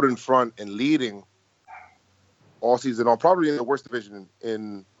was out in front and leading all season long, probably in the worst division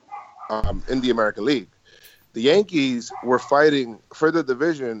in the American League. The Yankees were fighting for the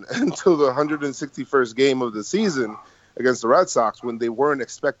division until the 161st game of the season against the Red Sox when they weren't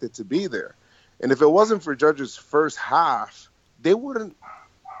expected to be there. And if it wasn't for Judge's first half, they wouldn't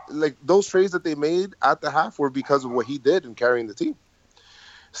those trades that they made at the half were because of what he did in carrying the team.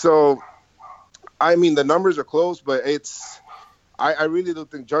 So, I mean, the numbers are close, but I really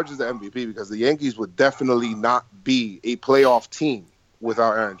don't think Judge is the MVP because the Yankees would definitely not be a playoff team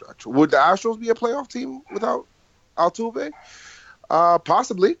without Aaron Judge. Would the Astros be a playoff team without Altuve?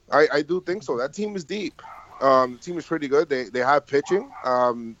 Possibly. I do think so. That team is deep. The team is pretty good. They have pitching.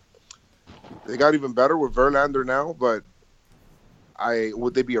 They got even better with Verlander now, but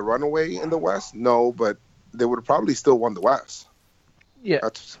would they be a runaway in the West? No, but they would have probably still won the West. Yeah.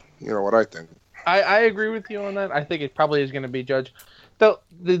 That's what I think. I agree with you on that. I think it probably is going to be Judge. The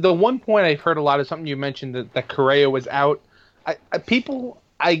one point I've heard a lot is something you mentioned that Correa was out.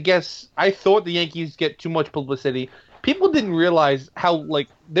 I guess I thought the Yankees get too much publicity. People didn't realize how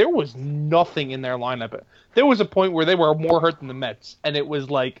there was nothing in their lineup. There was a point where they were more hurt than the Mets, and it was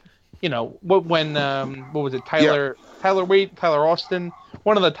what was it? Tyler Austin,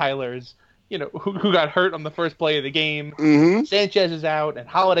 one of the Tylers, who got hurt on the first play of the game. Mm-hmm. Sanchez is out, and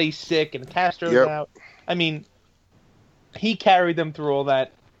Holiday's sick, and Castro's out. I mean, he carried them through all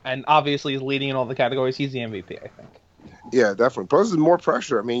that, and obviously is leading in all the categories. He's the MVP, I think. Yeah, definitely. Plus, there's more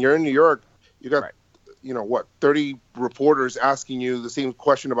pressure. I mean, you're in New York. You got, 30 reporters asking you the same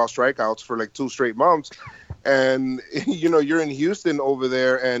question about strikeouts for 2 straight months. And, you're in Houston over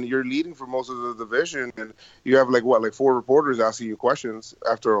there, and you're leading for most of the division. And you have, 4 reporters asking you questions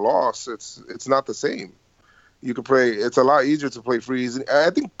after a loss. It's not the same. You can play. It's a lot easier to play freeze.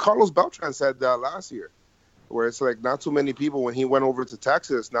 I think Carlos Beltran said that last year. where it's like not too many people, when he went over to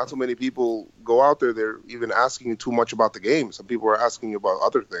Texas, not too many people go out there. They're even asking you too much about the game. Some people are asking you about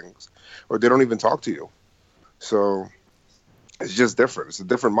other things, or they don't even talk to you. So it's just different. It's a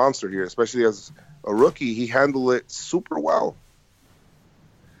different monster here, especially as a rookie. He handled it super well.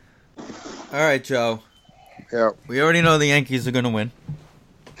 All right, Joe. Yeah. We already know the Yankees are going to win.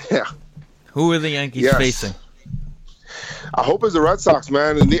 Yeah. Who are the Yankees facing? I hope it's the Red Sox,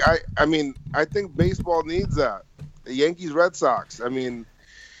 man. And I mean, I think baseball needs that. The Yankees, Red Sox. I mean,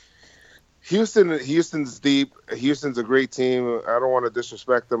 Houston's deep. Houston's a great team. I don't want to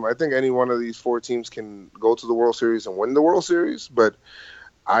disrespect them. I think any one of these four teams can go to the World Series and win the World Series. But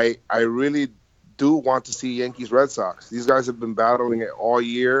I really do want to see Yankees, Red Sox. These guys have been battling it all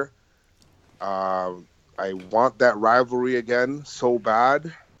year. I want that rivalry again so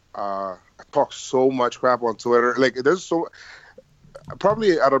bad. I talk so much crap on Twitter. Like, there's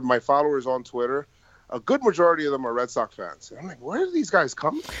probably out of my followers on Twitter, a good majority of them are Red Sox fans. And I'm like, where are these guys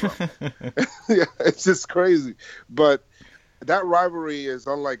coming from? Yeah, it's just crazy. But that rivalry is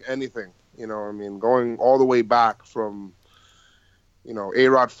unlike anything. You know, I mean, going all the way back from, you know,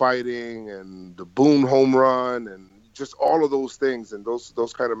 A-Rod fighting and the Boone home run and just all of those things and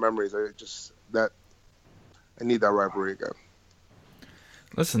those kind of memories. I need that rivalry again.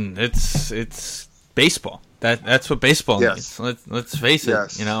 Listen, it's baseball. That's what baseball needs. Let's face it.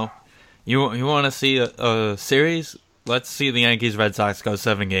 Yes. You know, you want to see a series? Let's see the Yankees Red Sox go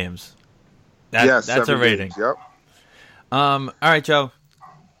 7 games. That's a rating. Games, yep. All right, Joe.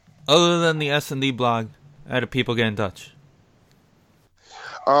 Other than the S&D blog, how do people get in touch?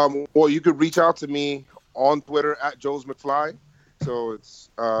 Well, you could reach out to me on Twitter at Joe's McFly. So it's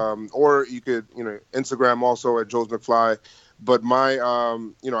or you could, you know, Instagram also at Joe's McFly. But my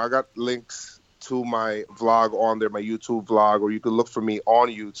I got links to my vlog on there, my YouTube vlog, or you can look for me on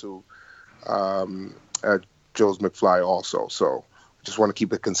YouTube at Joe's McFly also. So I just want to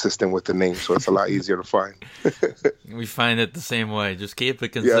keep it consistent with the name, so it's a lot easier to find. We find it the same way. Just keep it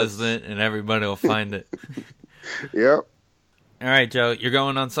consistent, and everybody will find it. Yep. All right, Joe, you're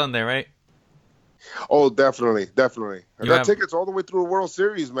going on Sunday, right? Oh, definitely. I got tickets all the way through the World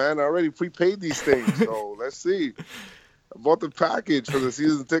Series, man. I already prepaid these things, so let's see. I bought the package for the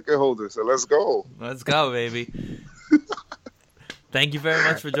season ticket holder, so let's go. Let's go, baby. Thank you very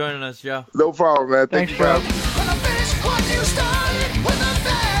much for joining us, Joe. No problem, man. Thank you for having me. Gonna finish what you started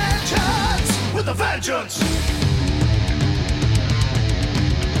with a vengeance.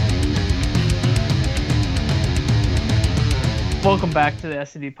 Welcome back to the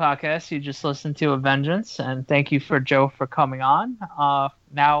S&D podcast. You just listened to A Vengeance, and thank you for Joe for coming on.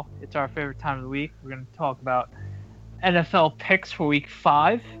 Now it's our favorite time of the week. We're going to talk about NFL picks for Week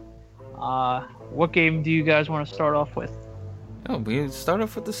 5. What game do you guys want to start off with? Oh, we start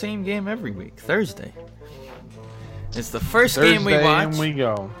off with the same game every week, Thursday. It's the first game we watch. And we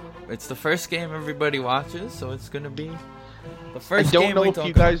go. It's the first game everybody watches, so it's going to be the first I game don't know we if talk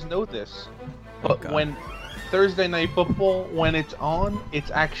you about. guys know this, but God. when Thursday Night Football, when it's on,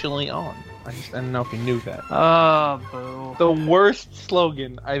 it's actually on. I don't know if you knew that. Oh, boo. The worst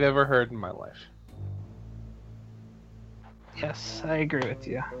slogan I've ever heard in my life. Yes, I agree with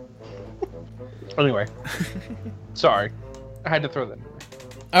you. Anyway, sorry. I had to throw that in there.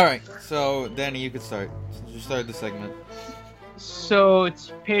 All right, so Danny, you could start. Since you started the segment. So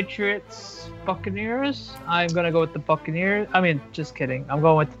it's Patriots, Buccaneers. I'm going to go with the Buccaneers. I mean, just kidding. I'm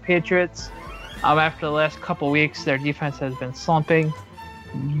going with the Patriots. After the last couple weeks, their defense has been slumping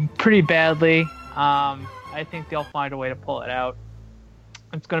pretty badly. I think they'll find a way to pull it out.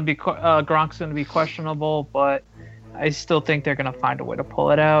 It's going to be Gronk's going to be questionable, but I still think they're going to find a way to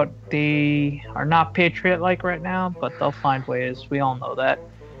pull it out. They are not Patriot-like right now, but they'll find ways. We all know that.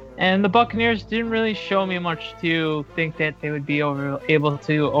 And the Buccaneers didn't really show me much to think that they would be able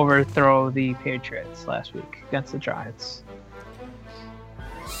to overthrow the Patriots last week against the Giants.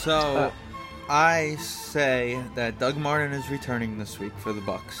 So, I say that Doug Martin is returning this week for the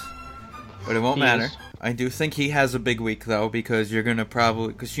Bucs, but it won't matter. I do think he has a big week though, because you're gonna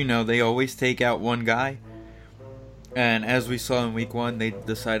because they always take out one guy, and as we saw in Week 1, they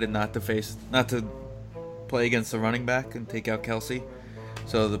decided not to play against the running back and take out Kelsey.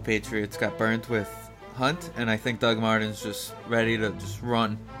 So the Patriots got burnt with Hunt, and I think Doug Martin's just ready to just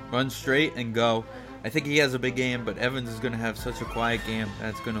run straight and go. I think he has a big game, but Evans is going to have such a quiet game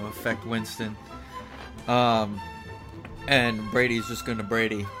that's going to affect Winston. And Brady's just going to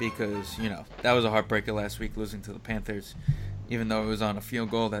Brady because, that was a heartbreaker last week losing to the Panthers, even though it was on a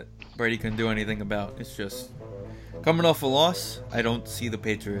field goal that Brady couldn't do anything about. It's just coming off a loss, I don't see the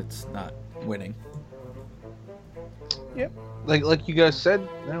Patriots not winning. Yep. like you guys said,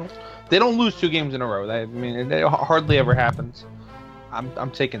 they don't lose 2 games in a row. I mean, it hardly ever happens.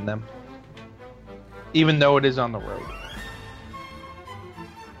 I'm taking them, even though it is on the road.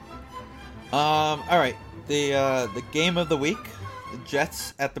 All right, the game of the week, the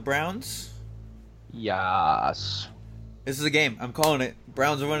Jets at the Browns. Yes. This is a game. I'm calling it.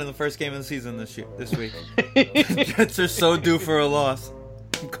 Browns are winning the first game of the season this week. Jets are so due for a loss.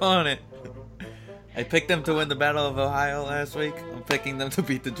 I'm calling it. I picked them to win the Battle of Ohio last week. I'm picking them to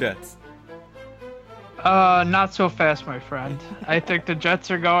beat the Jets. Not so fast, my friend. I think the Jets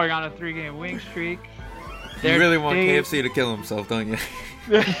are going on a 3-game winning streak. You really want KFC to kill himself, don't you?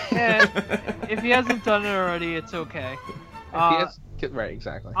 If he hasn't done it already, it's okay. Right,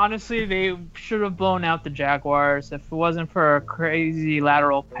 exactly. Honestly, they should have blown out the Jaguars. If it wasn't for a crazy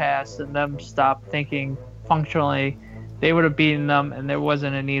lateral pass and them stop thinking functionally, they would have beaten them, and there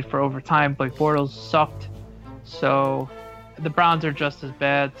wasn't a need for overtime. Blake Bortles sucked, so the Browns are just as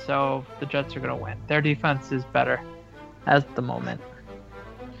bad, so the Jets are going to win. Their defense is better at the moment.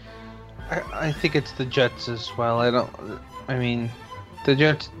 I think it's the Jets as well. I mean, the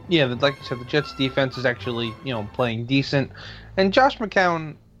Jets, like you said, the Jets defense is actually, playing decent. And Josh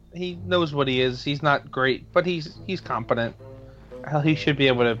McCown, he knows what he is. He's not great, but he's competent. He should be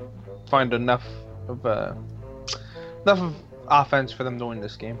able to find enough of offense for them to win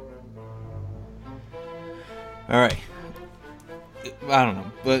this game. All right. I don't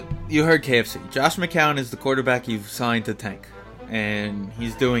know, but you heard KFC. Josh McCown is the quarterback you've signed to tank, and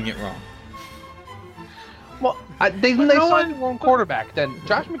he's doing it wrong. Well, they signed the wrong quarterback. Then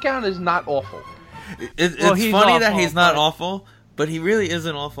Josh McCown is not awful. It's funny that he's not awful, but he really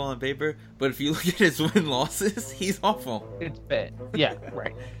isn't awful on paper. But if you look at his win-losses, he's awful. It's bad. Yeah,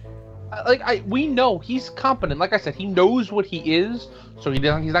 right. We know he's competent. Like I said, he knows what he is, so he's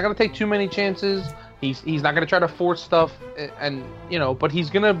not going to take too many chances. He's not going to try to force stuff, and but he's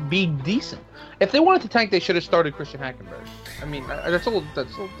going to be decent. If they wanted to tank, they should have started Christian Hackenberg. I mean, that's all.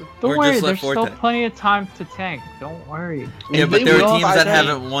 Don't worry, there's still plenty of time to tank. Don't worry. Yeah, but there are teams that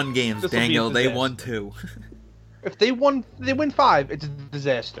haven't won games, Daniel. They won 2. If they win 5, it's a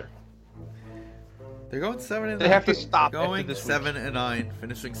disaster. They're going 7-9. They have to stop. Going 7-9,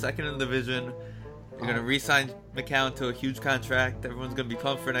 finishing second in the division. They're going to re-sign McCown to a huge contract. Everyone's going to be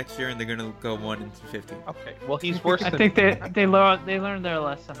pumped for next year, and they're going to go 1-15. Okay, well, he's worse. I think they learned their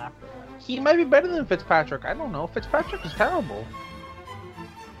lesson after that. He might be better than Fitzpatrick. I don't know. Fitzpatrick is terrible.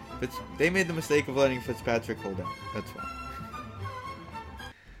 They made the mistake of letting Fitzpatrick hold out. That's why.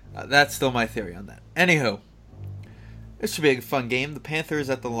 That's still my theory on that. Anywho, this should be a fun game. The Panthers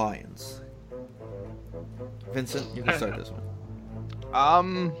at the Lions. Vincent, you can start this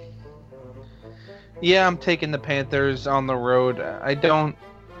one. Yeah, I'm taking the Panthers on the road. I don't...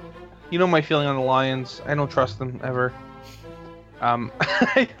 You know my feeling on the Lions. I don't trust them, ever.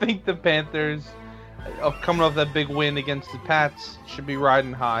 I think the Panthers, coming off that big win against the Pats, should be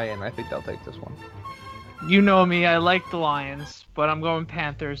riding high, and I think they'll take this one. You know me, I like the Lions, but I'm going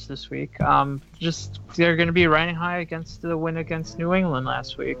Panthers this week. They're going to be riding high against the win against New England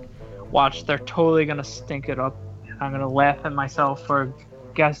last week. Watch, they're totally going to stink it up. I'm going to laugh at myself for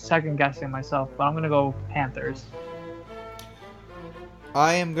second-guessing myself, but I'm going to go Panthers.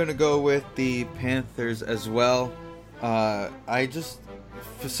 I am going to go with the Panthers as well. For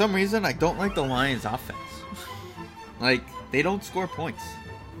some reason, I don't like the Lions' offense. They don't score points.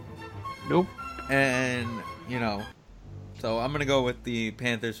 Nope. And, so I'm going to go with the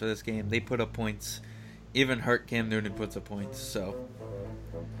Panthers for this game. They put up points. Even hurt Cam Newton puts up points, so.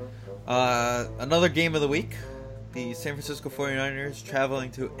 Another game of the week. The San Francisco 49ers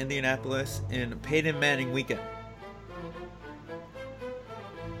traveling to Indianapolis in Peyton Manning weekend.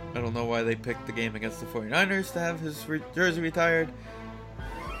 I don't know why they picked the game against the 49ers to have his jersey retired.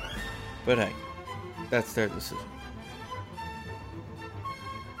 But hey, that's their decision.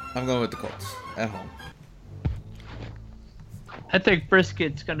 I'm going with the Colts at home. I think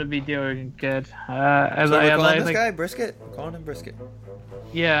Brisket's going to be doing good. We're calling this guy Brisket? We're calling him Brisket.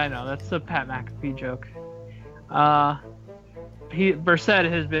 Yeah, I know. That's the Pat McAfee joke. Brissett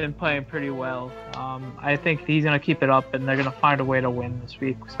has been playing pretty well. I think he's going to keep it up, and they're going to find a way to win this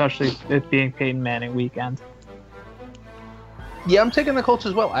week, especially it being Peyton Manning weekend. Yeah, I'm taking the Colts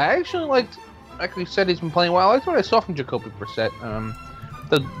as well. I actually like you said, he's been playing well. I liked what I saw from Jacoby Brissett.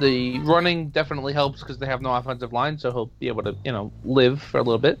 The running definitely helps because they have no offensive line, so he'll be able to, live for a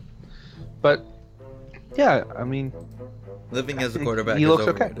little bit. But, yeah, I mean... Living as a quarterback he is looks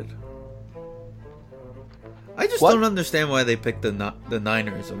overrated. Okay. I just don't understand why they picked the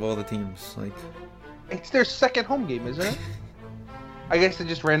Niners of all the teams. It's their second home game, isn't it? I guess they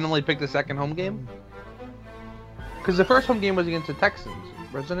just randomly picked the second home game. Because the first home game was against the Texans,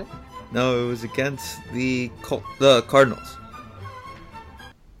 wasn't it? No, it was against the Cardinals.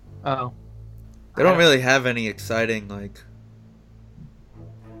 Oh. They don't really have any exciting, like...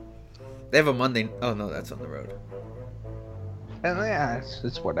 They have a Monday... Oh, no, that's on the road. And yeah,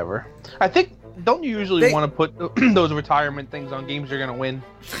 it's whatever. I think, don't you usually want to put those retirement things on games you're going to win?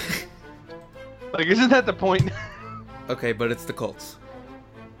 Like, isn't that the point? Okay, but it's the Colts.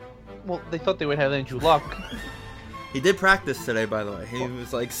 Well, they thought they would have Andrew Luck. He did practice today, by the way. He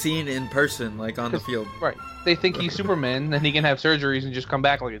was, like, seen in person, like, on the field. Right. They think he's Superman, and he can have surgeries and just come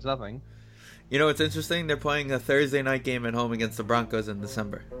back like it's nothing. You know what's interesting? They're playing a Thursday night game at home against the Broncos in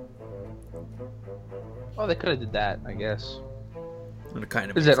December. Oh, they could have did that, I guess. And it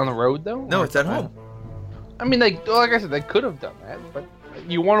kind of Is that on the road, though? No, Or it's at home. I mean, like I said, they could have done that, but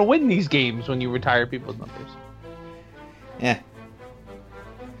you want to win these games when you retire people's numbers. Yeah.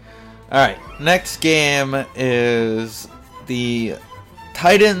 Alright, next game is the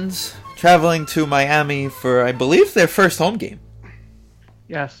Titans traveling to Miami for, I believe, their first home game.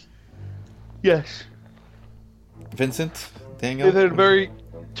 Yes. Yes. Vincent? Daniel? They had a very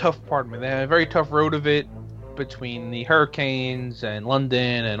tough part of it. They had a very tough road of it between the Hurricanes and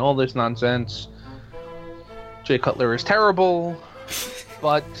London and all this nonsense. Jay Cutler is terrible,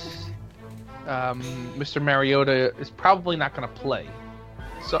 but Mr. Mariota is probably not going to play.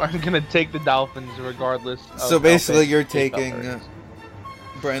 So I'm going to take the Dolphins regardless. So basically you're taking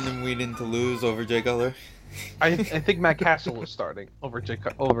Brandon Weeden to lose over Jay Cutler? I think Matt Castle is starting over Jay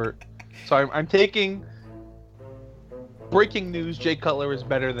Cutler. So I'm taking... Breaking news, Jay Cutler is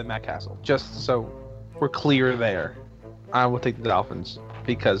better than Matt Castle. Just so we're clear there. I will take the Dolphins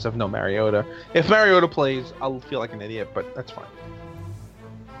because of no Mariota. If Mariota plays, I'll feel like an idiot, but that's fine.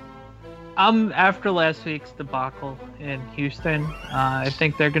 After last week's debacle in Houston, I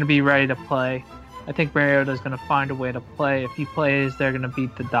think they're going to be ready to play. I think Mariota's going to find a way to play. If he plays, they're going to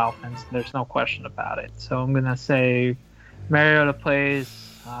beat the Dolphins. There's no question about it. So I'm going to say Mariota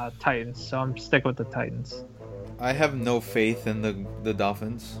plays Titans. So I'm sticking with the Titans. I have no faith in the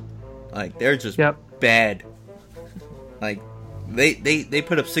Dolphins. Like, they're just Yep. bad. Like, they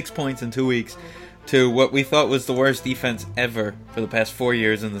put up 6 points in 2 weeks to what we thought was the worst defense ever for the past 4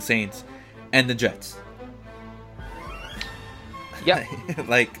 years in the Saints and the Jets. Yeah.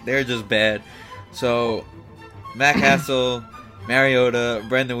 Like, they're just bad. So, Matt Castle, Mariota,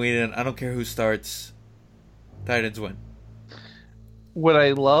 Brandon Weeden, I don't care who starts. Titans win. What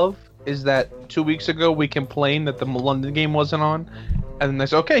I love is that 2 weeks ago we complained that the London game wasn't on, and then they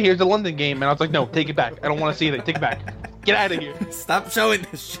said, "Okay, here's the London game," and I was like, "No, take it back. I don't want to see it. Take it back. Get out of here." Stop showing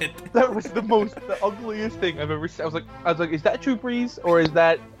this shit. That was the ugliest thing I've ever seen. I was like, is that Drew Brees or is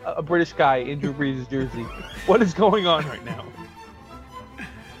that a British guy in Drew Brees' jersey? What is going on right now?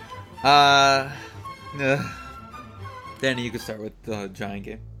 Danny, you can start with the Giant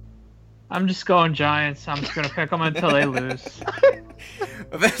game. I'm just going Giants. I'm just going to pick them until they lose.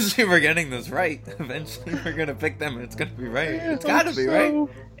 Eventually we're getting this right. Eventually we're going to pick them and it's going to be right. It's got to be right.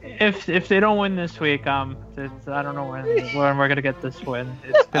 If they don't win this week, I don't know when we're going to get this win.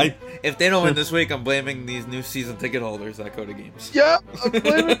 If they don't win this week, I'm blaming these new season ticket holders that go to games. Yeah, I'm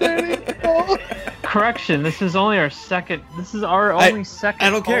blaming Danny. Correction, this is only our second. This is our only second. I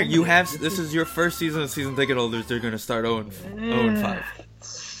don't care. home You game. have this is your first season of season ticket holders. They're going to start 0-5.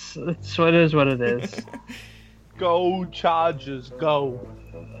 It's what it is. What it is. Go Chargers, go.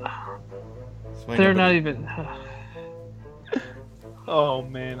 They're not even. Oh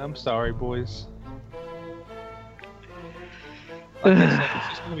man, I'm sorry, boys. Like I said, it's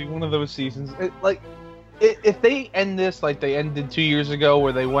just gonna be one of those seasons. If they end this like they ended 2 years ago,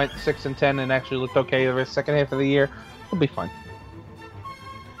 where they went 6-10 and actually looked okay the second half of the year, it'll be fine.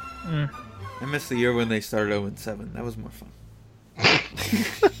 I missed the year when they started 0-7. That was more fun.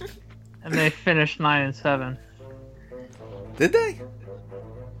 And they finished 9-7. Did they?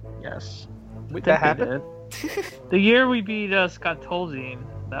 Yes. Wait, that happened? The year we beat Scott Tolzien,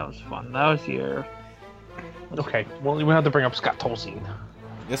 that was fun. That was the year. Okay, well, we don't have to bring up Scott Tolzien.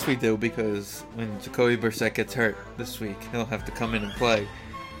 Yes, we do, because when Jacoby Brissett gets hurt this week, he'll have to come in and play.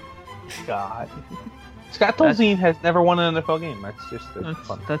 God. Scott Tolzien has never won an NFL game. That's just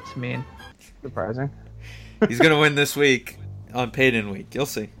fun. That's mean. Surprising. He's going to win this week on Payton week. You'll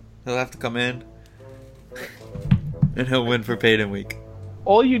see. He'll have to come in, and he'll win for Payton week.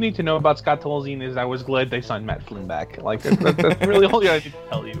 All you need to know about Scott Tolzien is I was glad they signed Matt Flynn back. Like, that's really all I need to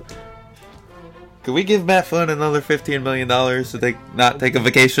tell you. Could we give Matt Flynn another $15 million so they not take a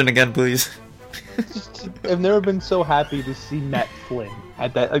vacation again, please? I've never been so happy to see Matt Flynn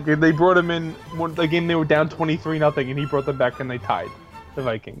at that. Like, they brought him in the game they were down 23-0, and he brought them back and they tied the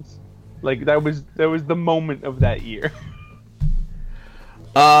Vikings. Like that was the moment of that year.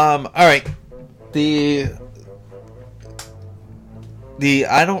 All right. The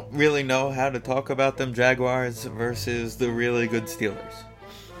I don't really know how to talk about them Jaguars versus the really good Steelers.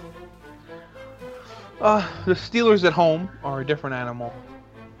 The Steelers at home are a different animal,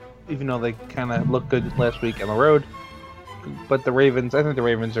 even though they kind of looked good last week on the road. But the Ravens, I think the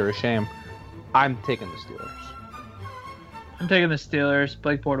Ravens are a sham. I'm taking the Steelers. I'm taking the Steelers.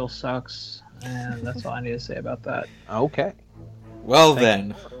 Blake Bortles sucks, and that's all I need to say about that. Okay. Well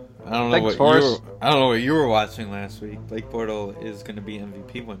then, I don't know what you were watching last week. Blake Bortles is going to be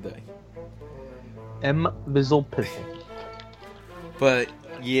MVP one day. Bizzle Pizzle. But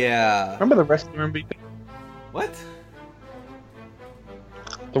yeah, Remember the wrestler MVP? what?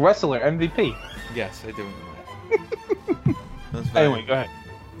 The wrestler MVP. Yes, I do remember that. Anyway, go ahead.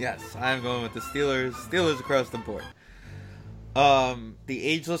 Yes, I'm going with the Steelers. Steelers across the board. The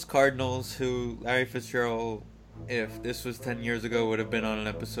ageless Cardinals, who Larry Fitzgerald, if this was 10 years ago, would have been on an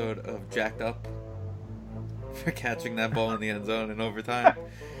episode of Jacked Up for catching that ball in the end zone in overtime.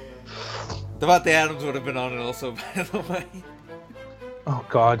 Devontae Adams would have been on it also, by the way. Oh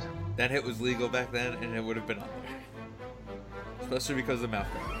God. That hit was legal back then, and it would have been on there. Especially because of the mouth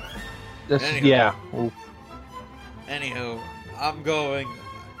guard. Anywho. Yeah. Ooh. Anywho, I'm going...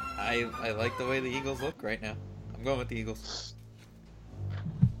 I like the way the Eagles look right now. I'm going with the Eagles.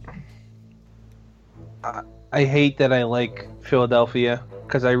 I hate that I like Philadelphia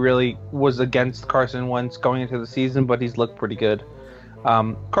because I really was against Carson Wentz going into the season, but he's looked pretty good.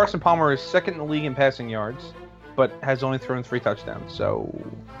 Carson Palmer is second in the league in passing yards, but has only thrown 3 touchdowns. So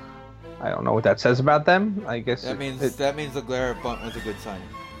I don't know what that says about them. I guess that means the LeGarrette Blount was a good signing.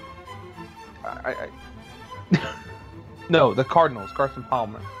 No, the Cardinals. Carson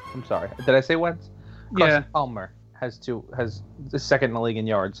Palmer. I'm sorry. Did I say Wentz? Carson Palmer has the second in the league in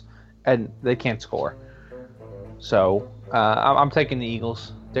yards, and they can't score. So I'm taking the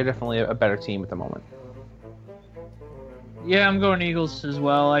Eagles. They're definitely a better team at the moment. Yeah, I'm going Eagles as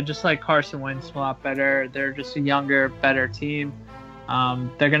well. I just like Carson Wentz a lot better. They're just a younger, better team.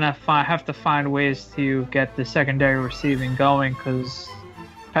 They're going to have to find ways to get the secondary receiving going because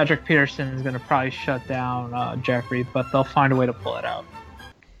Patrick Peterson is going to probably shut down Jeffrey, but they'll find a way to pull it out.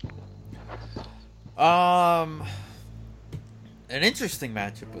 An interesting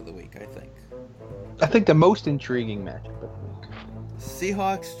matchup of the week, I think. I think the most intriguing matchup of the week.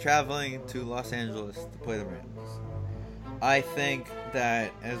 Seahawks traveling to Los Angeles to play the Rams. I think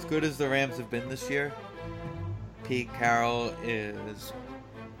that as good as the Rams have been this year, Pete Carroll is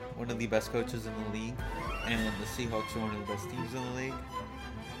one of the best coaches in the league, and the Seahawks are one of the best teams in the league.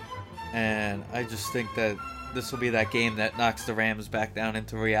 And I just think that this will be that game that knocks the Rams back down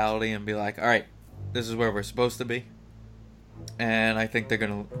into reality and be like, all right, this is where we're supposed to be. And I think they're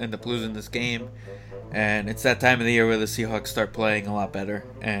going to end up losing this game. And it's that time of the year where the Seahawks start playing a lot better.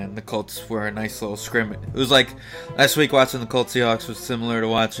 And the Colts were a nice little scrimmage. It was like last week watching the Colts Seahawks was similar to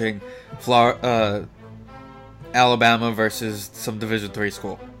watching Alabama versus some Division III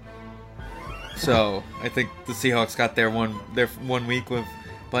school. So I think the Seahawks got their one week with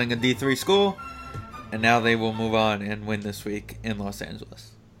playing a D3 school. And now they will move on and win this week in Los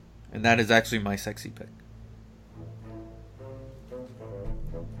Angeles. And that is actually my sexy pick.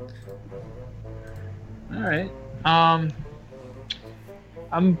 All right. I'm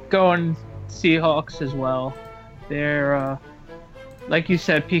going Seahawks as well. They're, like you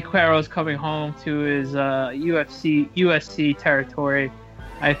said, Pete Carroll's coming home to his USC territory.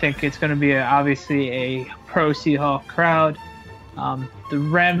 I think it's going to be obviously a pro-Seahawk crowd. The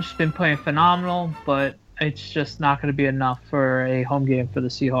Rams been playing phenomenal, but it's just not going to be enough for a home game for the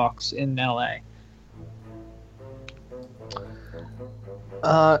Seahawks in LA.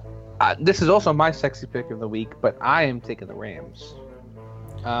 This is also my sexy pick of the week, but I am taking the Rams.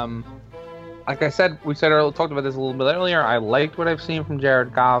 Like I said, talked about this a little bit earlier. I liked what I've seen from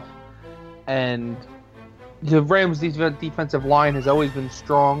Jared Goff, and the Rams' defensive line has always been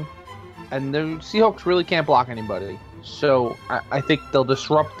strong, and the Seahawks really can't block anybody. So I think they'll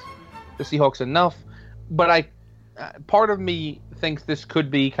disrupt the Seahawks enough. But part of me thinks this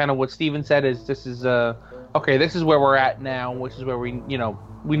could be kind of what Steven said is this is okay. This is where we're at now, which is where we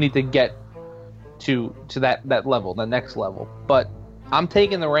need to get to that level, the next level. But I'm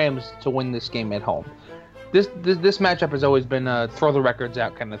taking the Rams to win this game at home. This matchup has always been a throw the records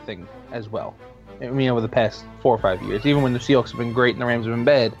out kind of thing as well. I mean, over the past 4 or 5 years, even when the Seahawks have been great and the Rams have been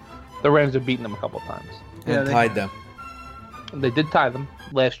bad, the Rams have beaten them a couple times. And tied them. They did tie them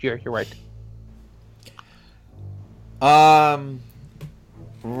last year. You're right.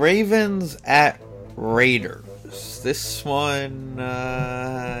 Ravens at Raiders. Raiders. This one,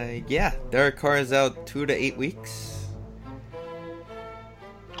 yeah, Derek Carr is out 2 to 8 weeks.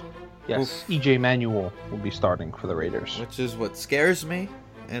 Yes, EJ Manuel will be starting for the Raiders. Which is what scares me,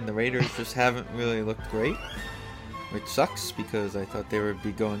 and the Raiders just haven't really looked great, which sucks because I thought they would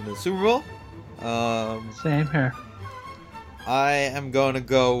be going to the Super Bowl. Same here. I am going to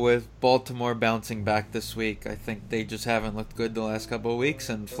go with Baltimore bouncing back this week. I think they just haven't looked good the last couple of weeks,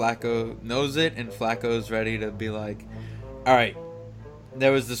 and Flacco knows it, and Flacco's ready to be like, all right,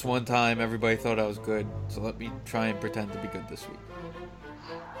 there was this one time everybody thought I was good, so let me try and pretend to be good this week.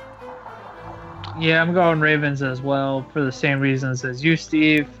 Yeah, I'm going Ravens as well for the same reasons as you,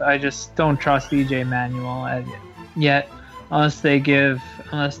 Steve. I just don't trust EJ Manuel yet, unless they give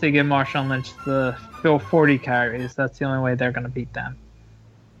Marshawn Lynch the 40 carries. That's the only way they're going to beat them.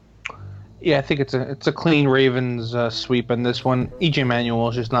 Yeah, I think it's a clean Ravens sweep in this one. EJ Manuel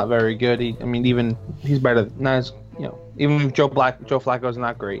is just not very good. He's better. Not as even if Joe Flacco's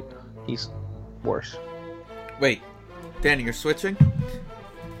not great, he's worse. Wait, Danny, you're switching?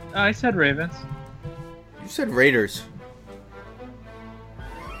 I said Ravens. You said Raiders.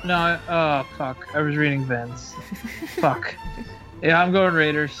 No, fuck. I was reading Vince. Fuck. Yeah, I'm going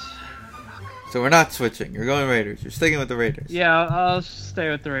Raiders. So we're not switching. You're going Raiders. You're sticking with the Raiders. Yeah, I'll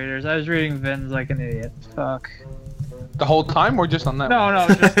stay with the Raiders. I was reading Vince like an idiot. Fuck. The whole time, or just on that one? No,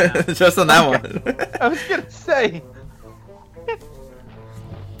 just now. Just on that one. I was going to say.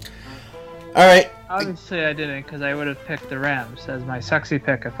 All right. Obviously, I didn't, because I would have picked the Rams as my sexy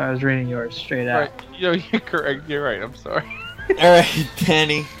pick if I was reading yours straight out. Right. You're correct. You're right. I'm sorry. All right,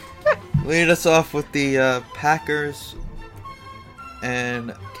 Danny. Lead us off with the Packers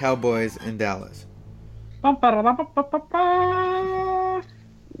and Cowboys in Dallas. I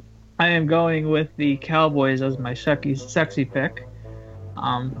am going with the Cowboys as my sexy pick.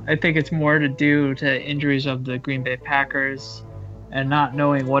 I think it's more to do to injuries of the Green Bay Packers and not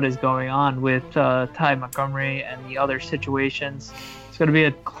knowing what is going on with Ty Montgomery and the other situations. It's going to be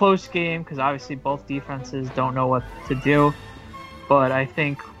a close game because obviously both defenses don't know what to do. But I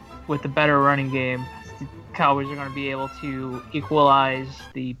think with the better running game, the Cowboys are going to be able to equalize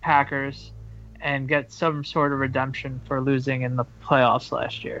the Packers and get some sort of redemption for losing in the playoffs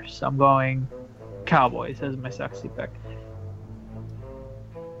last year. So I'm going Cowboys as my sexy pick.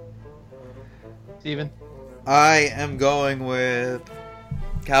 Steven? I am going with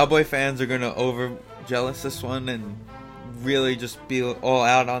Cowboy fans are going to over-jealous this one and really just be all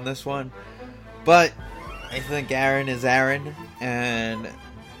out on this one. But I think Aaron is Aaron, and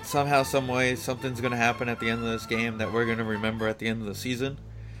somehow, some way, something's going to happen at the end of this game that we're going to remember at the end of the season.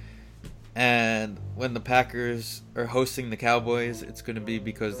 And when the Packers are hosting the Cowboys, it's going to be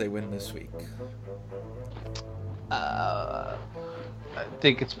because they win this week. I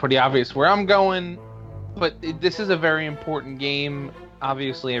think it's pretty obvious where I'm going, but this is a very important game.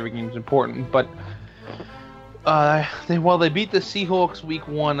 Obviously, every game's important, but while they beat the Seahawks week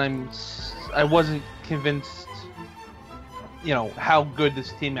 1, I wasn't convinced, how good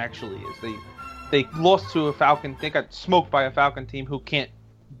this team actually is. They lost to a Falcon. They got smoked by a Falcon team who can't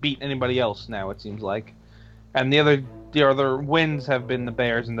beat anybody else now, it seems like. And the other wins have been the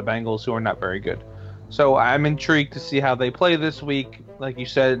Bears and the Bengals, who are not very good. So I'm intrigued to see how they play this week. Like you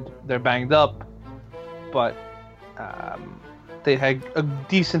said, they're banged up, but they had a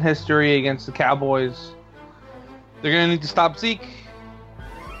decent history against the Cowboys. They're going to need to stop Zeke.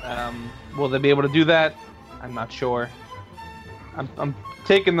 Will they be able to do that? I'm not sure. I'm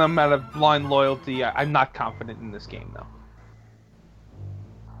taking them out of blind loyalty. I'm not confident in this game, though.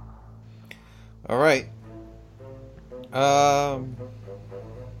 All right.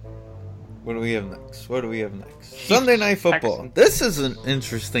 What do we have next? Sunday Night Football. Texans. This is an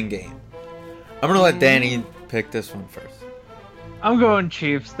interesting game. I'm going to let Danny pick this one first. I'm going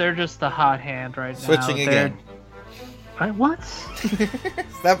Chiefs. They're just a hot hand right now. Switching again. What?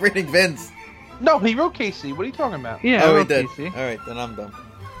 Stop reading Vince. No, he wrote KC. What are you talking about? Yeah, Oh, I he wrote did. KC. All right, then I'm done.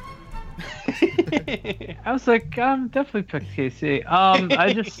 I was like, definitely picked KC.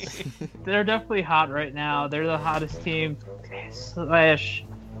 They're definitely hot right now. They're the hottest team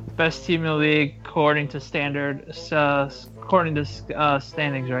 / best team in the league according to standings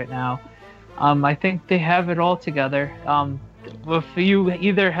right now. I think they have it all together. If you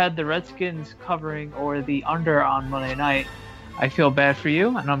either had the Redskins covering or the under on Monday night, I feel bad for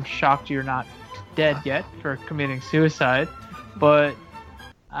you, and I'm shocked you're not dead yet for committing suicide. But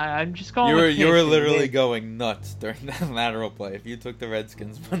I'm just going. You were with KC. literally going nuts during that lateral play if you took the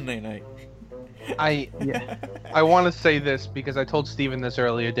Redskins Monday night. I want to say this because I told Steven this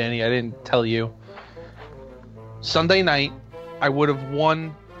earlier, Danny. I didn't tell you. Sunday night, I would have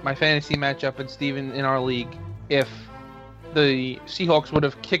won my fantasy matchup and Steven in our league if the Seahawks would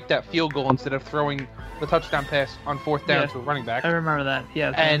have kicked that field goal instead of throwing the touchdown pass on fourth down to a running back. I remember that.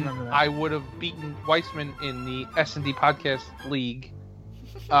 Yes, And I remember that. I would have beaten Weissman in the S&D podcast league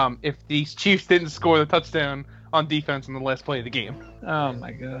if the Chiefs didn't score the touchdown on defense in the last play of the game. Oh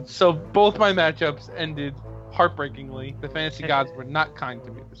my god. So both my matchups ended heartbreakingly. The fantasy gods were not kind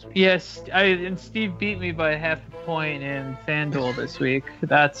to me this week. Yes, and Steve beat me by half a point in FanDuel this week.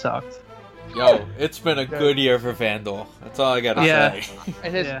 That sucked. Yo, it's been a good year for FanDuel. That's all I gotta Yeah. say.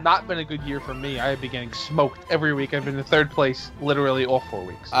 It has not been a good year for me. I have been getting smoked every week. I've been in third place literally all 4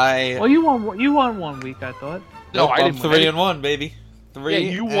 weeks. Well, you won 1 week, I thought. No, I I'm didn't win. 3-1, baby. 3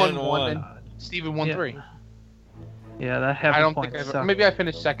 Yeah, you won and 1 and Steven won Yeah. 3. Yeah, that half I a don't point think sucked. maybe I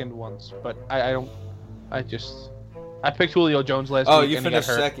finished second once, but I don't. I picked Julio Jones last Oh, week. you and he got finished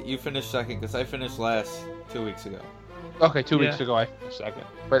hurt. second. You finished second because I finished last 2 weeks ago. Okay, 2 weeks ago I finished second.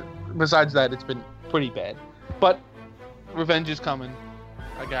 But besides that, it's been pretty bad. But revenge is coming.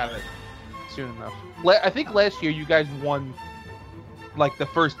 I got it soon enough. I think last year you guys won like the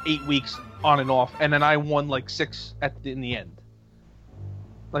first 8 weeks on and off, and then I won like 6 in the end.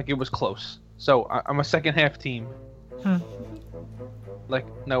 Like it was close. So I'm a second half team. Like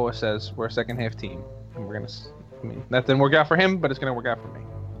Noah says, we're a second half team, and we're gonna. I mean, that didn't work out for him, but it's gonna work out for me.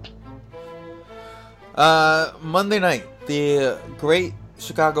 Monday night, the great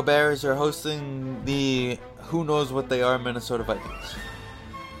Chicago Bears are hosting the who knows what they are Minnesota Vikings.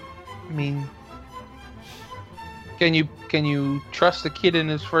 I mean, can you trust the kid in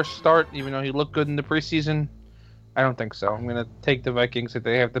his first start, even though he looked good in the preseason? I don't think so. I'm gonna take the Vikings if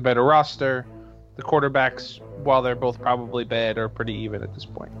they have the better roster. The quarterbacks, while they're both probably bad, are pretty even at this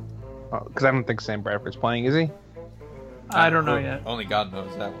point. Because I don't think Sam Bradford's playing, is he? I don't know yet. Only God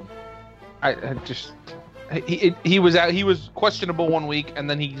knows that one. I just he was out. He was questionable 1 week, and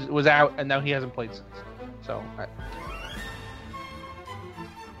then he was out, and now he hasn't played since. So.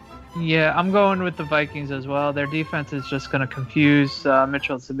 Yeah, I'm going with the Vikings as well. Their defense is just going to confuse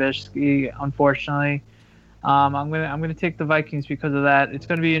Mitchell Trubisky, unfortunately. I'm gonna take the Vikings because of that. It's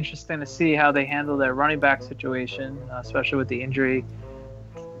going to be interesting to see how they handle their running back situation, especially with the injury,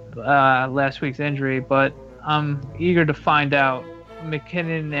 last week's injury. But I'm eager to find out.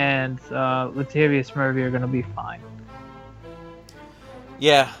 McKinnon and Latavius Murray are going to be fine.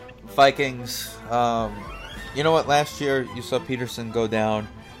 Yeah, Vikings. You know what? Last year you saw Peterson go down,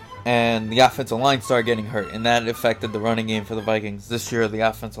 and the offensive line started getting hurt, and that affected the running game for the Vikings. This year the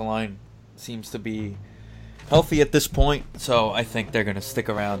offensive line seems to be healthy at this point, so I think they're going to stick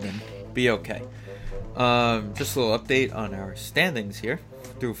around and be okay. Just a little update on our standings here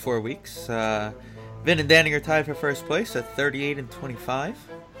through 4 weeks. Vin and Danny are tied for first place at 38 and 25.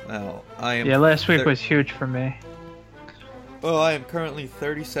 Well, I am. Yeah, last week was huge for me. Well, I am currently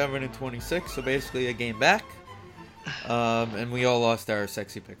 37 and 26, so basically a game back. And we all lost our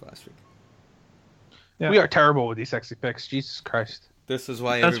sexy pick last week. Yeah. We are terrible with these sexy picks. Jesus Christ. This is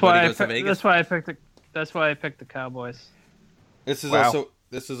why everybody goes to Vegas. That's why I picked the Cowboys. This is Wow.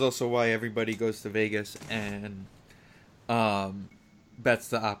 also why everybody goes to Vegas and bets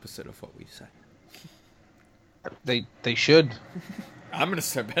the opposite of what we say. They should. I'm gonna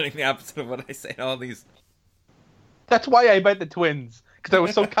start betting the opposite of what I say in all these. That's why I bet the Twins, because I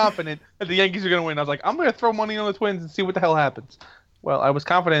was so confident that the Yankees were going to win. I was like, I'm going to throw money on the Twins and see what the hell happens. Well, I was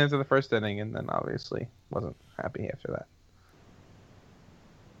confident into the first inning, and then obviously wasn't happy after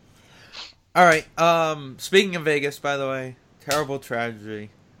that. All right. Speaking of Vegas, by the way, terrible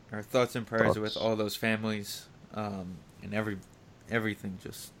tragedy. Our thoughts and prayers are with all those families, and everything.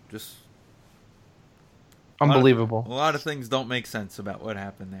 Just Unbelievable. A lot of things don't make sense about what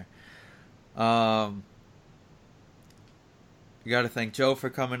happened there. You got to thank Joe for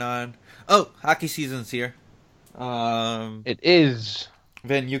coming on. Oh, hockey season's here. It is.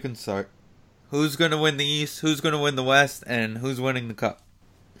 Vin, you can start. Who's going to win the East? Who's going to win the West? And who's winning the Cup?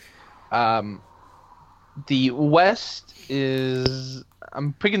 The West is.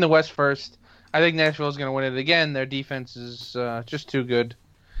 I'm picking the West first. I think Nashville's going to win it again. Their defense is just too good.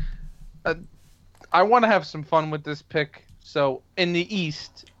 I want to have some fun with this pick. So in the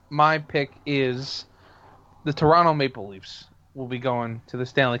East, my pick is the Toronto Maple Leafs will be going to the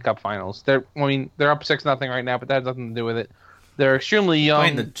Stanley Cup Finals. They're up 6-0 right now, but that has nothing to do with it. They're extremely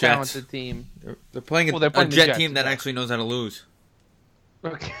young, the Jets. talented team. They're playing a playing the Jet Jets, team that yeah. actually knows how to lose.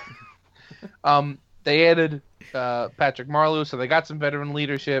 Okay. They added Patrick Marleau, so they got some veteran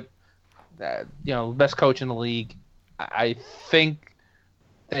leadership. Best coach in the league. I think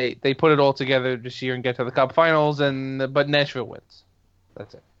they put it all together this year and get to the Cup Finals, but Nashville wins.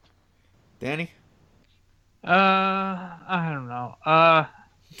 That's it. Danny? I don't know. I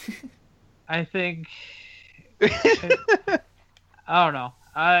think I don't know.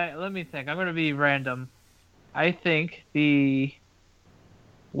 Let me think. I'm gonna be random. I think the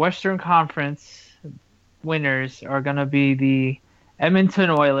Western Conference winners are gonna be the Edmonton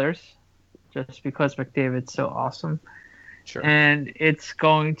Oilers, just because McDavid's so awesome. Sure. And it's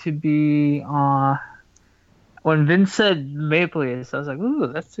going to be when Vince said Maple Leafs, I was like, ooh,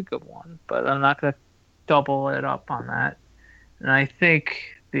 that's a good one. But I'm not gonna double it up on that. And I think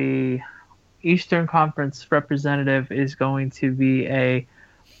the Eastern Conference representative is going to be a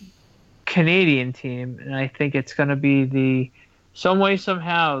Canadian team, and I think it's going to be some way,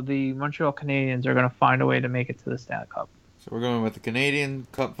 somehow, the Montreal Canadiens are going to find a way to make it to the Stanley Cup. So we're going with the Canadian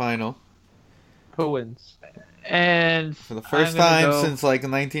Cup final. Who wins? And For the first time since like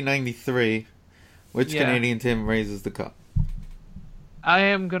 1993, which Yeah. Canadian team raises the cup?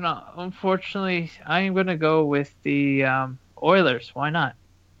 unfortunately, I am going to go with the Oilers. Why not?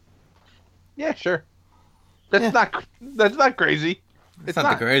 Yeah, sure. That's not crazy. It's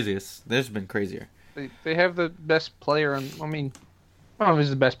not the craziest. There's been crazier. They have the best player he's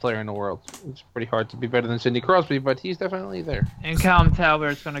the best player in the world. It's pretty hard to be better than Sidney Crosby, but he's definitely there. And Callum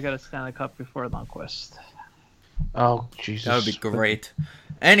Talbert's going to get a Stanley Cup before Lundqvist. Oh, Jesus. That would be great.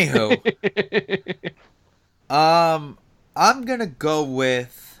 Anywho, I'm gonna go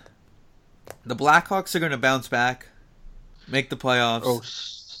with the Blackhawks are gonna bounce back, make the playoffs. Oh,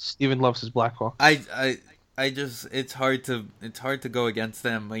 Steven loves his Blackhawks. I just it's hard to go against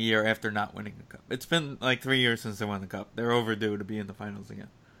them a year after not winning the cup. It's been like 3 years since they won the cup. They're overdue to be in the finals again.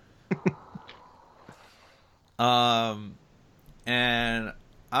 And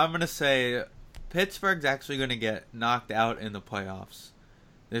I'm gonna say Pittsburgh's actually gonna get knocked out in the playoffs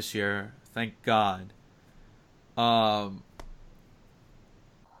this year. Thank God.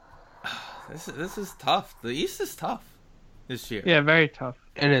 This is tough. The East is tough this year. Yeah, very tough.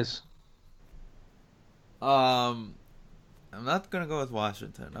 It is. I'm not gonna go with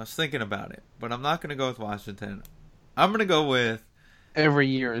Washington. I was thinking about it, but I'm not gonna go with Washington. I'm gonna go with Every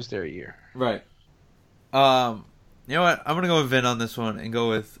year is their year. right. You know what? I'm gonna go with Vin on this one and go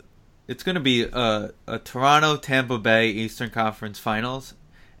with it's gonna be a Toronto Tampa Bay Eastern Conference Finals,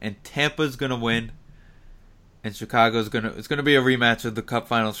 and Tampa's gonna win, and it's gonna be a rematch of the Cup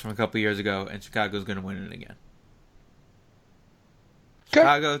Finals from a couple years ago, and Chicago's gonna win it again. Okay.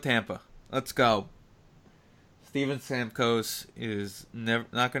 Chicago, Tampa. Let's go. Steven Stamkos is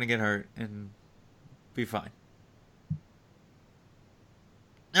not going to get hurt and be fine.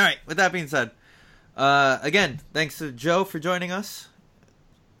 All right. With that being said, again, thanks to Joe for joining us.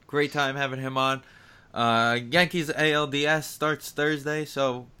 Great time having him on. Yankees ALDS starts Thursday,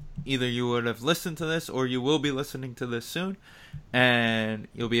 so either you would have listened to this or you will be listening to this soon, and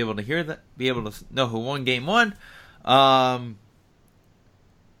you'll be able to hear that, be able to know who won Game 1.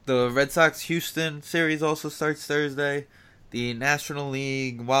 The Red Sox-Houston series also starts Thursday. The National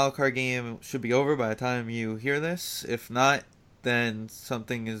League wildcard game should be over by the time you hear this. If not, then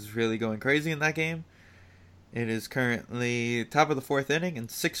something is really going crazy in that game. It is currently top of the 4th inning and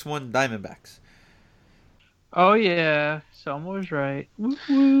 6-1 Diamondbacks. Oh, yeah. Someone was right.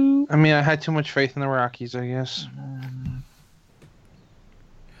 Woo-woo. I mean, I had too much faith in the Rockies, I guess.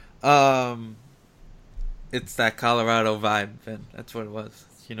 It's that Colorado vibe, Vin. That's what it was.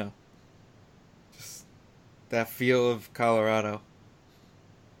 You know, just that feel of Colorado.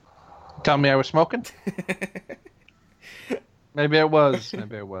 Tell me I was smoking? Maybe I was.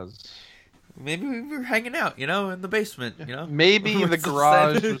 Maybe we were hanging out, in the basement, Maybe the What's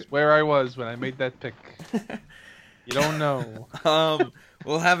garage that? was where I was when I made that pick. You don't know.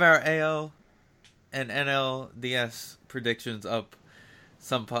 We'll have our AL and NLDS predictions up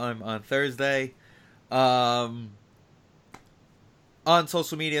sometime on Thursday. On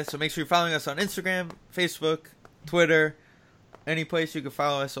social media, so make sure you're following us on Instagram, Facebook, Twitter, any place you can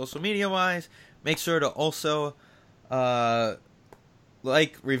follow us social media wise. Make sure to also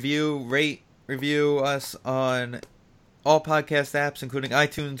like, review us on all podcast apps, including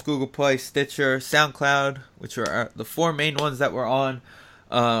iTunes, Google Play, Stitcher, SoundCloud, which are the 4 main ones that we're on.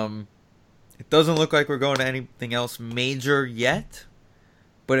 It doesn't look like we're going to anything else major yet,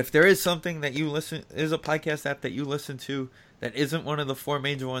 but if there is something that is a podcast app that you listen to that isn't one of the 4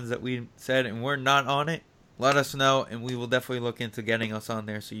 major ones that we said and we're not on it, let us know, and we will definitely look into getting us on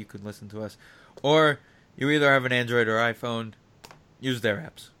there so you can listen to us. Or you either have an Android or iPhone, use their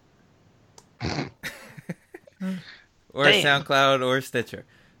apps. Or Damn. SoundCloud or Stitcher.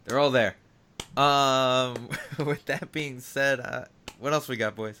 They're all there. With that being said, what else we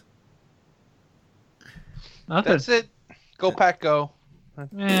got, boys? Nothing. That's it. Go Pack, go.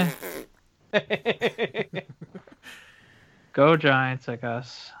 Eh. Go Giants, I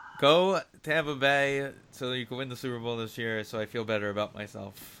guess. Go Tampa Bay so you can win the Super Bowl this year, so I feel better about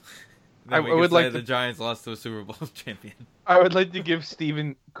myself. I Then we can would say like the to- Giants lost to a Super Bowl champion. I would like to give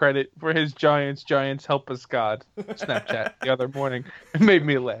Steven credit for his Giants help us God Snapchat the other morning. It made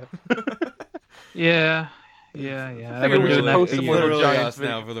me laugh. Yeah. I I've think been we should doing that post for some years. little Literally Giants us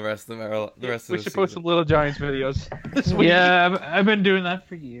now for the rest of our the rest of We the should post season. some little Giants videos this week. Yeah, I've been doing that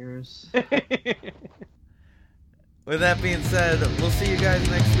for years. With that being said, we'll see you guys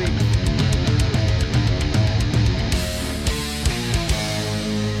next week.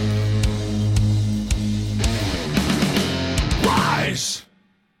 Rise!